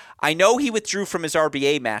majors? I know he withdrew from his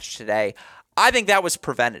RBA match today. I think that was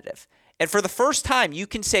preventative. And for the first time, you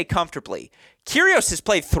can say comfortably, Kyrgios has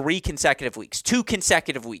played 2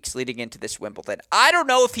 consecutive weeks leading into this Wimbledon. I don't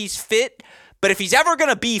know if he's fit, but if he's ever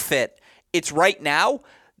going to be fit, it's right now.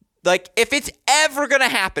 Like, if it's ever going to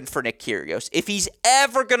happen for Nick Kyrgios, if he's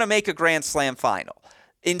ever going to make a Grand Slam final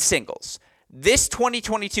in singles, this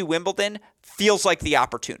 2022 Wimbledon feels like the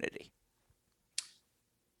opportunity.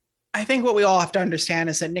 I think what we all have to understand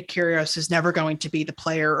is that Nick Kyrgios is never going to be the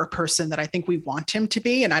player or person that I think we want him to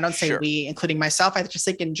be. And I don't say we, including myself. I just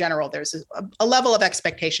think in general, there's a level of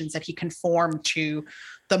expectations that he conform to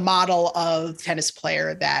the model of tennis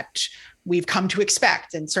player that we've come to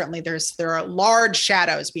expect. And certainly there are large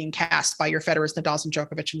shadows being cast by your Federers, Nadals, and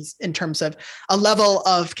Djokovic in terms of a level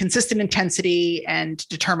of consistent intensity and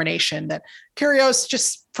determination that Kyrgios,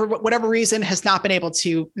 just for whatever reason, has not been able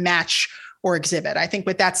to match or exhibit. I think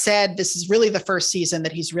with that said, this is really the first season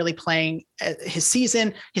that he's really playing his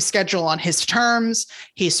schedule on his terms.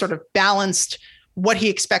 He's sort of balanced what he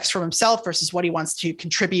expects from himself versus what he wants to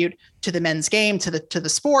contribute to the men's game, to the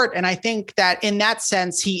sport. And I think that in that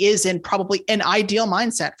sense, he is in probably an ideal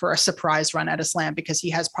mindset for a surprise run at a slam, because he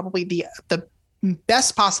has probably the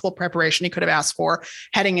best possible preparation he could have asked for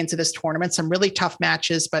heading into this tournament. Some really tough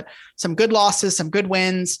matches, but some good losses, some good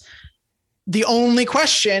wins. The only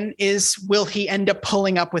question is, will he end up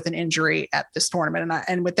pulling up with an injury at this tournament?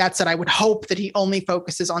 And with that said, I would hope that he only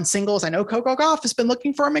focuses on singles. I know Coco Gauff has been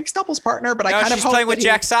looking for a mixed doubles partner, but I kind of hope playing with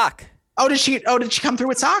Jack Sock. Oh, did she come through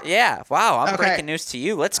with Sock? Yeah. Wow. I'm breaking news to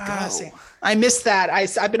you. Let's go. I missed that.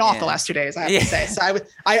 I've been off the last 2 days, I have to say. So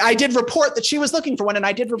I did report that she was looking for one, and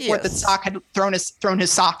I did report that Sock had thrown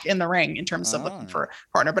his sock in the ring in terms of looking for a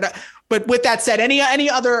partner. But with that said, any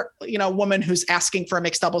other woman who's asking for a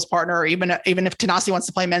mixed doubles partner, or even if Thanasi wants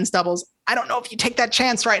to play men's doubles, I don't know if you take that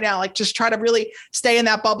chance right now. Like, just try to really stay in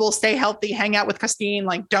that bubble, stay healthy, hang out with Costine.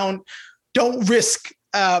 Like, don't risk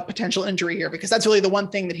potential injury here, because that's really the one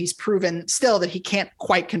thing that he's proven still that he can't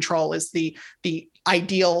quite control is the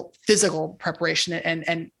ideal physical preparation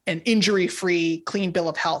and injury-free, clean bill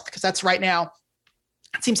of health. Because that's right now,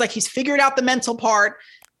 it seems like he's figured out the mental part.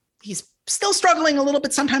 He's still struggling a little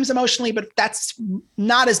bit sometimes emotionally, but that's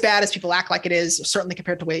not as bad as people act like it is, certainly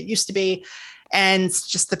compared to the way it used to be. And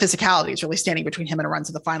just the physicality is really standing between him and a run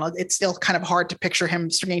to the final. It's still kind of hard to picture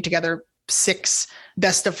him stringing together 6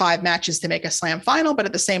 best of 5 matches to make a slam final. But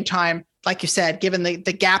at the same time, like you said, given the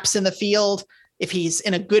gaps in the field, if he's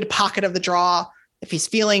in a good pocket of the draw, if he's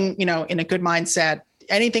feeling, in a good mindset,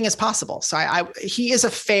 anything is possible. So he is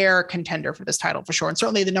a fair contender for this title for sure. And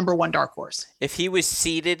certainly the number 1 dark horse. If he was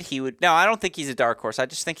seeded, he would. No, I don't think he's a dark horse. I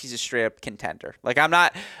just think he's a straight up contender. Like,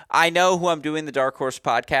 I know who I'm doing the dark horse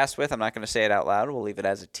podcast with. I'm not going to say it out loud. We'll leave it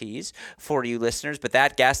as a tease for you listeners. But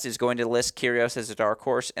that guest is going to list Kyrgios as a dark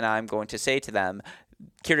horse. And I'm going to say to them,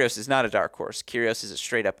 Kyrgios is not a dark horse. Kyrgios is a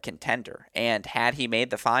straight up contender. And had he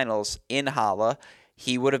made the finals in Halle,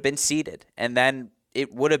 he would have been seeded. And then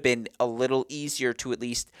it would have been a little easier to at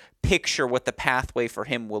least picture what the pathway for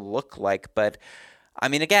him will look like. But, I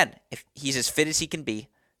mean, again, if he's as fit as he can be,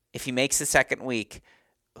 if he makes the second week,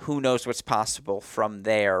 who knows what's possible from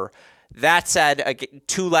there. That said,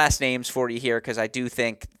 2 last names for you here, because I do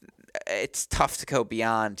think it's tough to go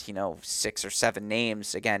beyond, 6 or 7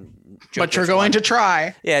 names. Again, Djokovic but you're going to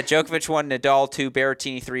try. Yeah, Djokovic 1, Nadal 2,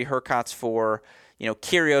 Berrettini 3, Hurkacz 4,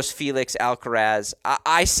 Kyrgios, Felix, Alcaraz.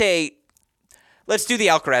 I say, let's do the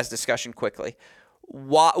Alcaraz discussion quickly.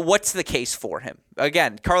 What's the case for him?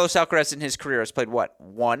 Again, Carlos Alcaraz in his career has played,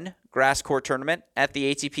 1 grass court tournament at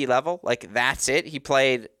the ATP level? Like, that's it. He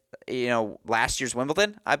played, last year's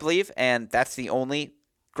Wimbledon, I believe, and that's the only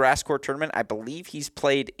grass court tournament I believe he's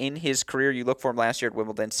played in his career. You look for him last year at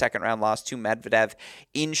Wimbledon, second round loss to Medvedev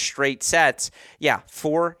in straight sets. Yeah,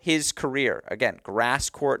 for his career, again, grass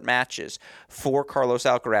court matches for Carlos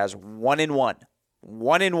Alcaraz, 1-1.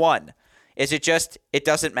 1-1. Is it just, it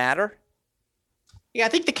doesn't matter? Yeah, I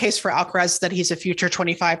think the case for Alcaraz is that he's a future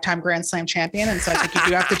 25-time Grand Slam champion. And so I think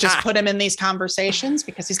you do have to just put him in these conversations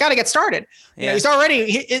because he's got to get started. Yeah.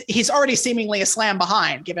 He's already seemingly a slam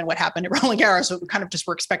behind given what happened at Roland Garros. So we kind of just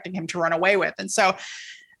were expecting him to run away with. And so,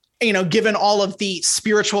 given all of the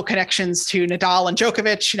spiritual connections to Nadal and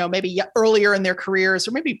Djokovic, maybe earlier in their careers,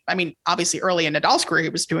 or maybe, obviously early in Nadal's career, he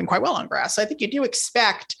was doing quite well on grass. So I think you do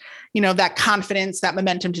expect, that confidence, that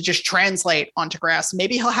momentum to just translate onto grass.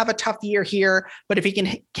 Maybe he'll have a tough year here, but if he can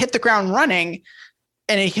hit the ground running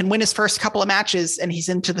and he can win his first couple of matches and he's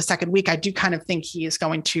into the second week, I do kind of think he is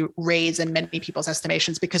going to raise in many people's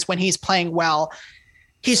estimations, because when he's playing well,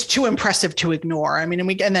 he's too impressive to ignore. And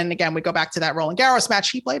then again, we go back to that Roland Garros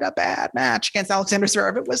match. He played a bad match against Alexander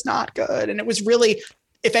Zverev. It was not good. And it was really,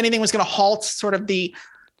 if anything was going to halt sort of the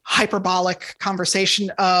hyperbolic conversation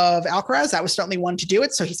of Alcaraz. That was certainly one to do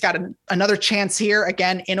it. So he's got another chance here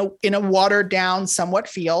again in a watered down somewhat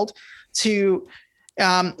field to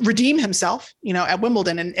redeem himself, at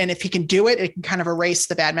Wimbledon. And if he can do it, it can kind of erase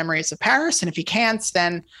the bad memories of Paris. And if he can't,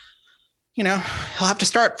 then, he'll have to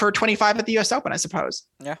start for 25 at the US Open, I suppose.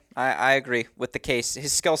 Yeah, I agree with the case.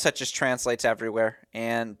 His skill set just translates everywhere,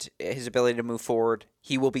 and his ability to move forward,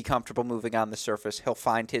 he will be comfortable moving on the surface. He'll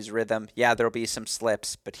find his rhythm. Yeah, there'll be some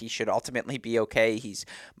slips, but he should ultimately be okay. He's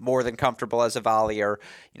more than comfortable as a volleyer,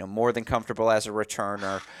 more than comfortable as a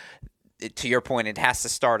returner. To your point, it has to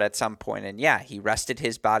start at some point. And yeah, he rested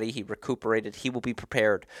his body. He recuperated. He will be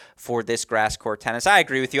prepared for this grass court tennis. I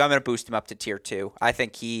agree with you. I'm going to boost him up to tier 2. I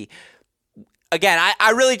think again,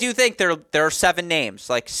 I really do think there are 7 names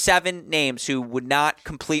who would not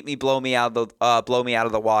completely blow me out of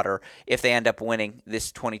the water if they end up winning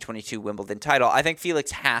this 2022 Wimbledon title. I think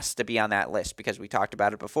Felix has to be on that list because we talked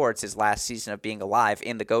about it before. It's his last season of being alive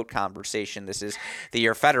in the GOAT conversation. This is the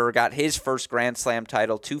year Federer got his first Grand Slam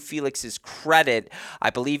title. To Felix's credit,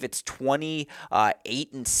 I believe it's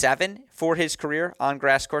 28-7 for his career on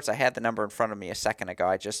grass courts. I had the number in front of me a second ago.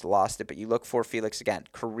 I just lost it, but you look for Felix again.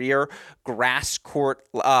 Career grass court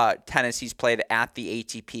tennis he's played at the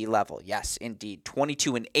ATP level. Yes, indeed.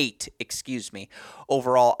 22-8,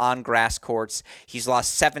 overall on grass courts. He's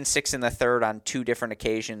lost 7-6 in the third on 2 different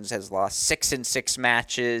occasions, has lost 6-6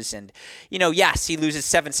 matches. And, yes, he loses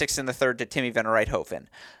 7-6 in the third to Timmy van Rijthoven.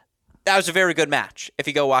 That was a very good match if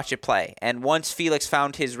you go watch it play. And once Felix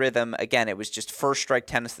found his rhythm, again, it was just first strike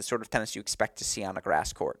tennis, the sort of tennis you expect to see on a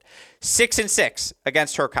grass court. 6-6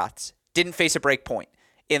 against Hurkacz. Didn't face a break point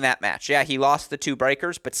in that match. Yeah, he lost the 2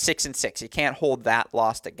 breakers, but 6-6. You can't hold that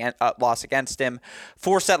loss against him.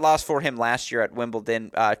 4-set loss for him last year at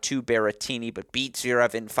Wimbledon to Berrettini, but beat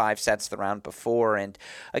Zverev in 5 sets the round before. And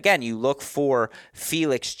again, you look for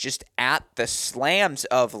Felix just at the slams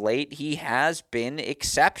of late. He has been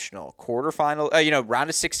exceptional. Quarterfinal, round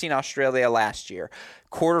of 16 Australia last year.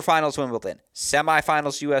 Quarterfinals Wimbledon,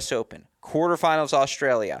 semifinals US Open, quarterfinals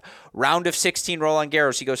Australia, round of 16 Roland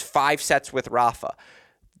Garros. He goes 5 sets with Rafa.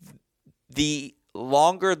 The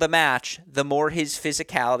longer the match, the more his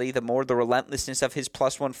physicality, the more the relentlessness of his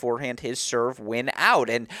 +1 forehand, his serve win out.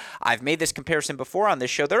 And I've made this comparison before on this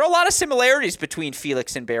show. There are a lot of similarities between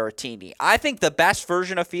Felix and Berrettini. I think the best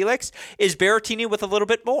version of Felix is Berrettini with a little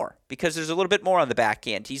bit more because there's a little bit more on the back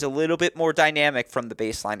end. He's a little bit more dynamic from the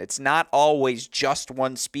baseline. It's not always just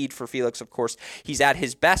one speed for Felix. Of course, he's at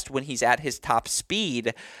his best when he's at his top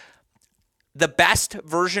speed. The best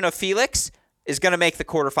version of Felix is going to make the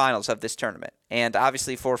quarterfinals of this tournament. And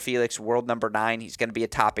obviously for Felix, world number 9, he's going to be a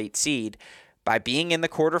top 8 seed. By being in the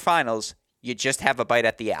quarterfinals, you just have a bite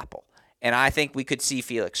at the apple. And I think we could see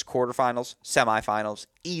Felix quarterfinals, semifinals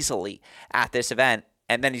easily at this event.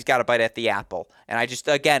 And then he's got a bite at the apple. And I just,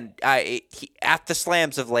 again, at the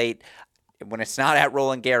slams of late, when it's not at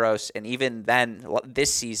Roland Garros, and even then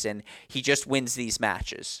this season, he just wins these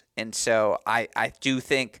matches. And so I do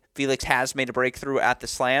think Felix has made a breakthrough at the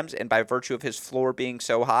slams, and by virtue of his floor being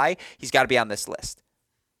so high, he's got to be on this list.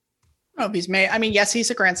 Oh, yes, he's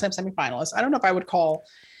a Grand Slam semifinalist. I don't know if I would call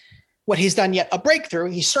what he's done yet a breakthrough.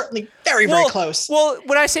 He's certainly very close. Well,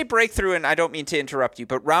 when I say breakthrough, and I don't mean to interrupt you,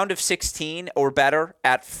 but round of 16 or better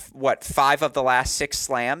at 5 of the last 6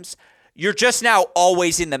 slams, you're just now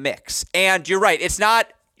always in the mix. And you're right, it's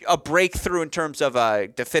not a breakthrough in terms of a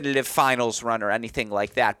definitive finals run or anything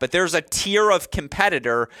like that, but there's a tier of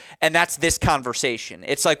competitor, and that's this conversation.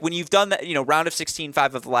 It's like when you've done that, round of 16,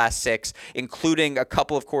 5 of the last 6, including a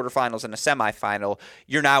couple of quarterfinals and a semifinal,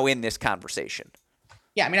 you're now in this conversation.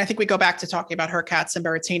 Yeah, I think we go back to talking about Hurkacz and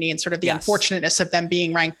Berrettini and sort of the unfortunateness of them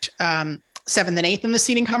being ranked 7th and 8th in the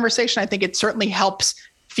seeding conversation. I think it certainly helps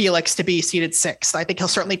Felix to be seeded 6th. I think he'll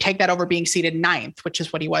certainly take that over being seeded 9th, which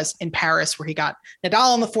is what he was in Paris, where he got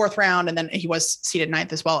Nadal in the 4th round, and then he was seeded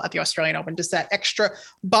 9th as well at the Australian Open. Just that extra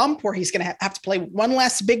bump where he's going to have to play one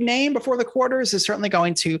less big name before the quarters is certainly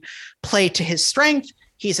going to play to his strength.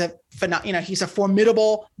 He's a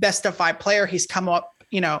formidable best of 5 player. He's come up,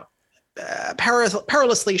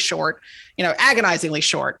 perilously short, agonizingly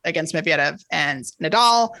short against Medvedev and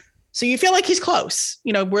Nadal. So you feel like he's close.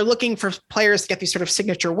 We're looking for players to get these sort of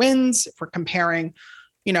signature wins. If we're comparing,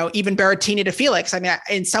 even Berrettini to Felix.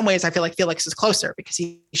 In some ways, I feel like Felix is closer because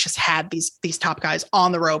he's just had these top guys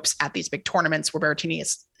on the ropes at these big tournaments where Berrettini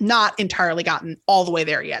has not entirely gotten all the way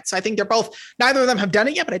there yet. So I think neither of them have done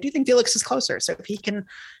it yet, but I do think Felix is closer. So if he can,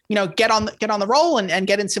 get on the roll and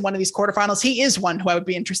get into one of these quarterfinals, he is one who I would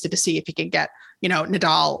be interested to see if he can get,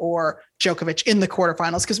 Nadal or Djokovic in the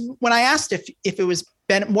quarterfinals. Because when I asked if it was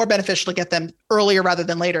more beneficial to get them earlier rather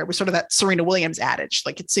than later. It was sort of that Serena Williams adage.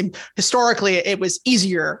 Like, it seemed historically it was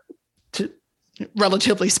easier to,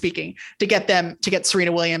 relatively speaking, to get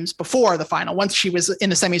Serena Williams before the final. Once she was in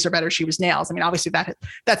the semis or better, she was nails. I mean, obviously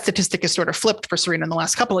that statistic is sort of flipped for Serena in the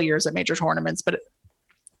last couple of years at major tournaments, but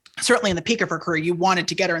certainly in the peak of her career, you wanted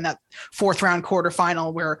to get her in that fourth round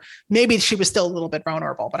quarterfinal where maybe she was still a little bit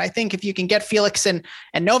vulnerable. But I think if you can get Felix and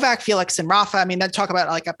Novak, Felix and Rafa, I mean, that talk about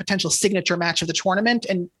like a potential signature match of the tournament.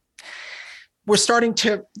 And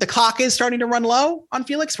the clock is starting to run low on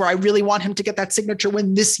Felix, where I really want him to get that signature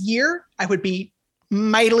win this year. I would be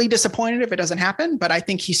mightily disappointed if it doesn't happen, but I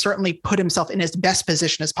think he certainly put himself in his best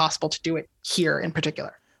position as possible to do it here in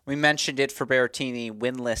particular. We mentioned it for Berrettini,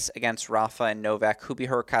 winless against Rafa and Novak. Hubie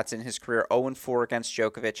Hurkacz in his career 0-4 against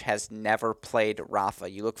Djokovic, has never played Rafa.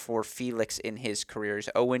 You look for Felix in his career. He's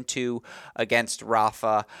 0-2 against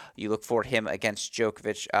Rafa. You look for him against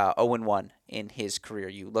Djokovic, 0-1 in his career.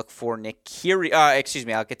 You look for Nick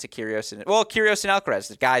Kyrgios. I'll get to Kyrgios. Kyrgios and Alcaraz,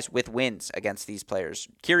 the guys with wins against these players.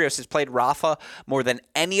 Kyrgios has played Rafa more than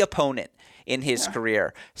any opponent in his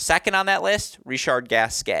career. Second on that list, Richard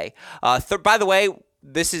Gasquet. By the way,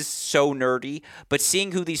 this is so nerdy, but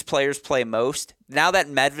seeing who these players play most, now that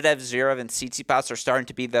Medvedev, Zverev, and Tsitsipas are starting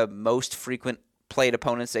to be the most frequent played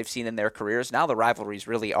opponents they've seen in their careers, now the rivalries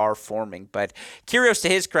really are forming. But Kyrgios, to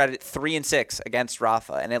his credit, 3-6 against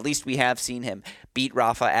Rafa, and at least we have seen him beat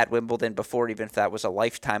Rafa at Wimbledon before, even if that was a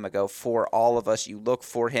lifetime ago for all of us. You look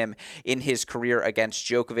for him in his career against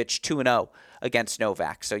Djokovic, 2-0 against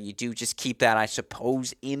Novak. So you do just keep that, I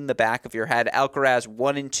suppose, in the back of your head. Alcaraz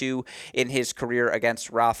 1-2 in his career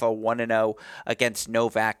against Rafa, 1-0 against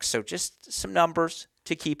Novak. So just some numbers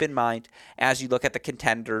to keep in mind as you look at the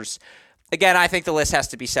contenders. Again, I think the list has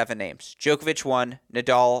to be 7 names. Djokovic 1,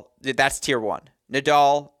 Nadal, that's tier 1.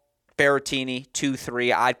 Nadal, Berrettini, 2,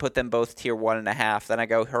 3. I'd put them both tier 1.5. Then I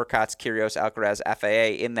go Hurkacz, Kyrgios, Alcaraz,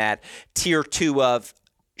 FAA in that tier 2 of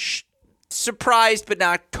surprised but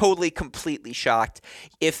not totally completely shocked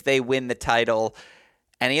if they win the title.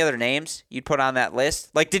 Any other names you'd put on that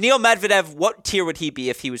list? Like Daniil Medvedev, what tier would he be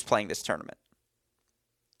if he was playing this tournament?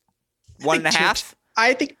 1.5?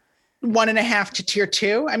 I think 1.5 to tier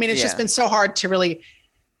 2. I mean, it's just been so hard to really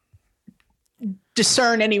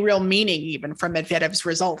discern any real meaning even from Medvedev's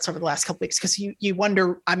results over the last couple weeks, because you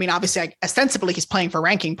wonder, I mean, obviously ostensibly he's playing for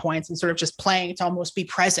ranking points and sort of just playing to almost be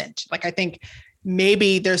present. Like, I think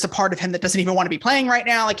maybe there's a part of him that doesn't even want to be playing right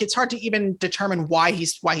now. Like, it's hard to even determine why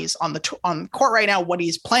he's on the court right now, what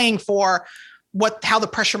he's playing for, how the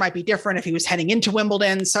pressure might be different if he was heading into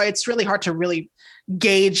Wimbledon. So it's really hard to really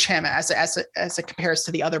gauge him as it compares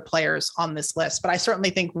to the other players on this list. But I certainly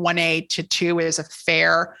think 1A to 2 is a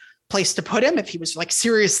fair place to put him. If he was like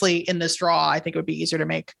seriously in this draw, I think it would be easier to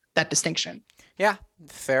make that distinction. Yeah,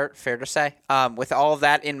 fair to say. With all of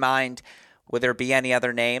that in mind, would there be any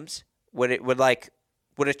other names? Would a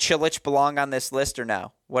Cilic belong on this list or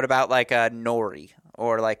no? What about like a Norrie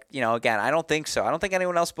or again, I don't think so. I don't think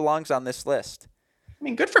anyone else belongs on this list. I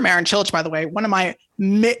mean, good for Marin Cilic, by the way. One of my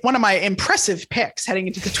impressive picks heading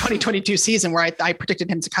into the 2022 season, where I predicted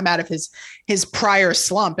him to come out of his prior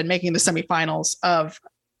slump and making the semifinals,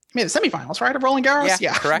 right, of Roland Garros.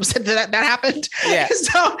 Yeah, correct. that happened. Yeah.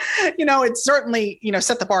 So, it's certainly,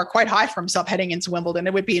 set the bar quite high for himself heading into Wimbledon.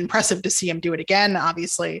 It would be impressive to see him do it again.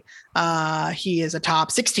 Obviously, he is a top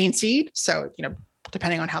 16 seed. So,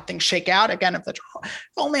 depending on how things shake out, again, if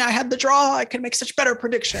only I had the draw, I could make such better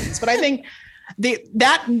predictions. But I think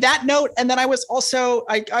that note, and then I also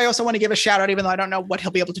want to give a shout out, even though I don't know what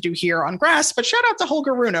he'll be able to do here on grass, but shout out to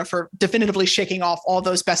Holger Rune for definitively shaking off all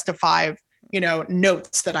those best of 5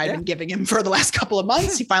 notes that I've been giving him for the last couple of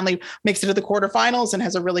months. He finally makes it to the quarterfinals and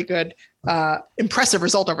has a really good, impressive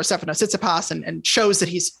result over Stefanos Tsitsipas, and shows that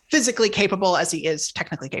he's physically capable as he is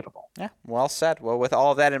technically capable. Yeah, well said. Well, with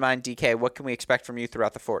all of that in mind, DK, what can we expect from you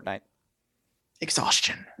throughout the fortnight?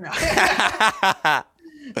 Exhaustion.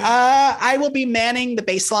 I will be manning the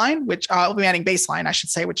baseline, I should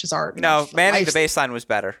say, which is our manning the baseline was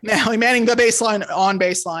better. Manning the baseline on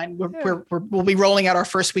baseline. We'll be rolling out our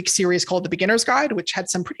first week series called The Beginner's Guide, which had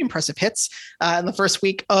some pretty impressive hits in the first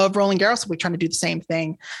week of Roland Garros. We're trying to do the same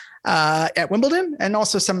thing at Wimbledon, and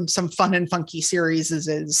also some fun and funky series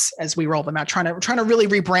as we roll them out. Trying to really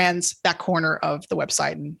rebrand that corner of the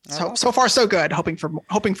website, and so far so good. Hoping for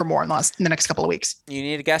more in the next couple of weeks. You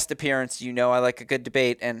need a guest appearance. I like a good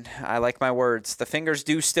debate, and I like my words. The fingers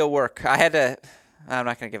do still work. I'm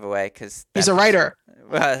not going to give away because he's a writer.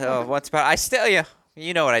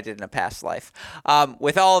 You know what I did in a past life.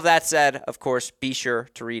 With all of that said, of course, be sure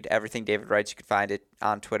to read everything David writes. You can find it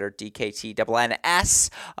on Twitter, DKTNNS.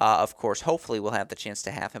 Of course, hopefully we'll have the chance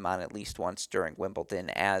to have him on at least once during Wimbledon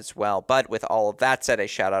as well. But with all of that said, a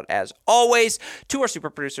shout out as always to our super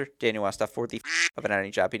producer, Daniel Westoff, for the of an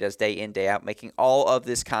editing job he does day in, day out, making all of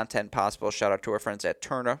this content possible. Shout out to our friends at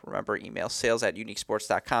Tourna. Remember, email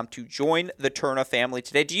sales@uniquesports.com to join the Tourna family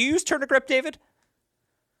today. Do you use Tourna Grip, David?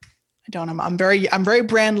 I don't. I'm very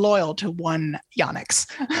brand loyal to one Yonex.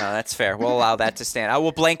 That's fair. We'll allow that to stand. I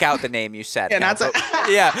will blank out the name you said. Yeah, that's not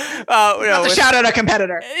to shout out a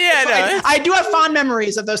competitor. Yeah, no. I do have fond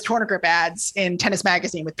memories of those Tourna Grip ads in Tennis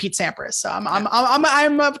Magazine with Pete Sampras. So I'm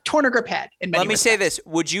a Tourna Grip head. Let me say this: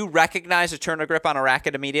 would you recognize a Tourna Grip on a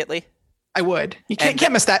racket immediately? I would. You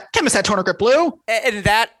can't miss that. Can't miss that Tourna Grip blue. And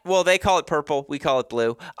that, well, they call it purple. We call it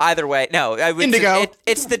blue. Either way, no. Indigo.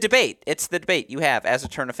 It's the debate. It's the debate you have as a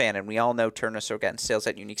Tourna fan, and we all know Tourna. So again,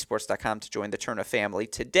 sales@uniquesports.com to join the Tourna family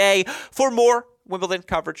today. For more Wimbledon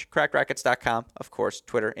coverage, crackrackets.com. Of course,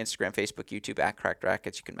 Twitter, Instagram, Facebook, YouTube at Cracked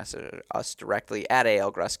Rackets. You can message us directly at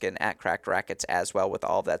AL Gruskin at Cracked Rackets as well. With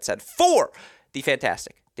all of that said, for the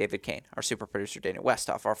fantastic David Kane, our super producer Daniel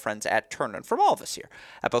Westoff, our friends at Tourna, and from all of us here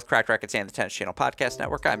at both Cracked Rackets and the Tennis Channel Podcast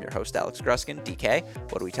Network, I'm your host, Alex Gruskin. DK,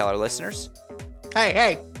 what do we tell our listeners?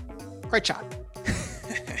 Hey, great shot.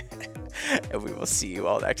 And we will see you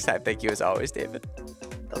all next time. Thank you as always, David.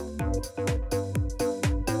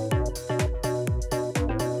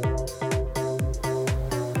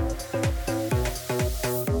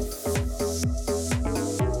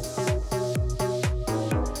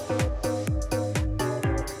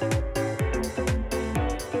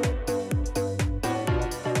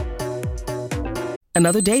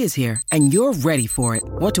 Another day is here, and you're ready for it.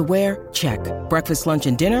 What to wear? Check. Breakfast, lunch,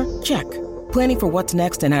 and dinner? Check. Planning for what's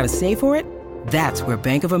next and how to save for it? That's where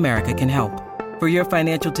Bank of America can help. For your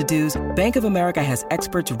financial to-dos, Bank of America has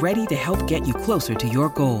experts ready to help get you closer to your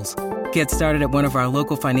goals. Get started at one of our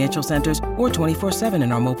local financial centers or 24/7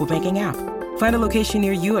 in our mobile banking app. Find a location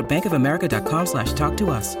near you at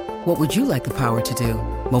bankofamerica.com/talktous. What would you like the power to do?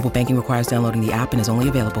 Mobile banking requires downloading the app and is only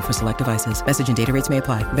available for select devices. Message and data rates may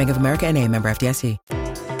apply. Bank of America NA, member FDIC.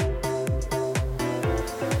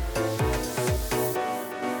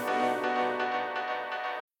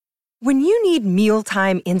 When you need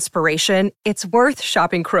mealtime inspiration, it's worth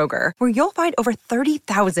shopping Kroger, where you'll find over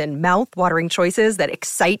 30,000 mouth-watering choices that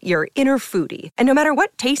excite your inner foodie. And no matter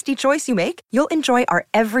what tasty choice you make, you'll enjoy our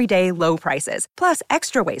everyday low prices, plus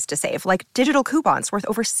extra ways to save, like digital coupons worth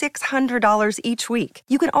over $600 each week.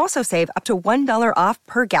 You can also save up to $1 off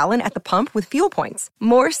per gallon at the pump with fuel points.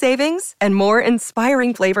 More savings and more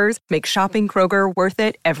inspiring flavors make shopping Kroger worth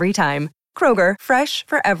it every time. Kroger, fresh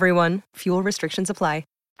for everyone. Fuel restrictions apply.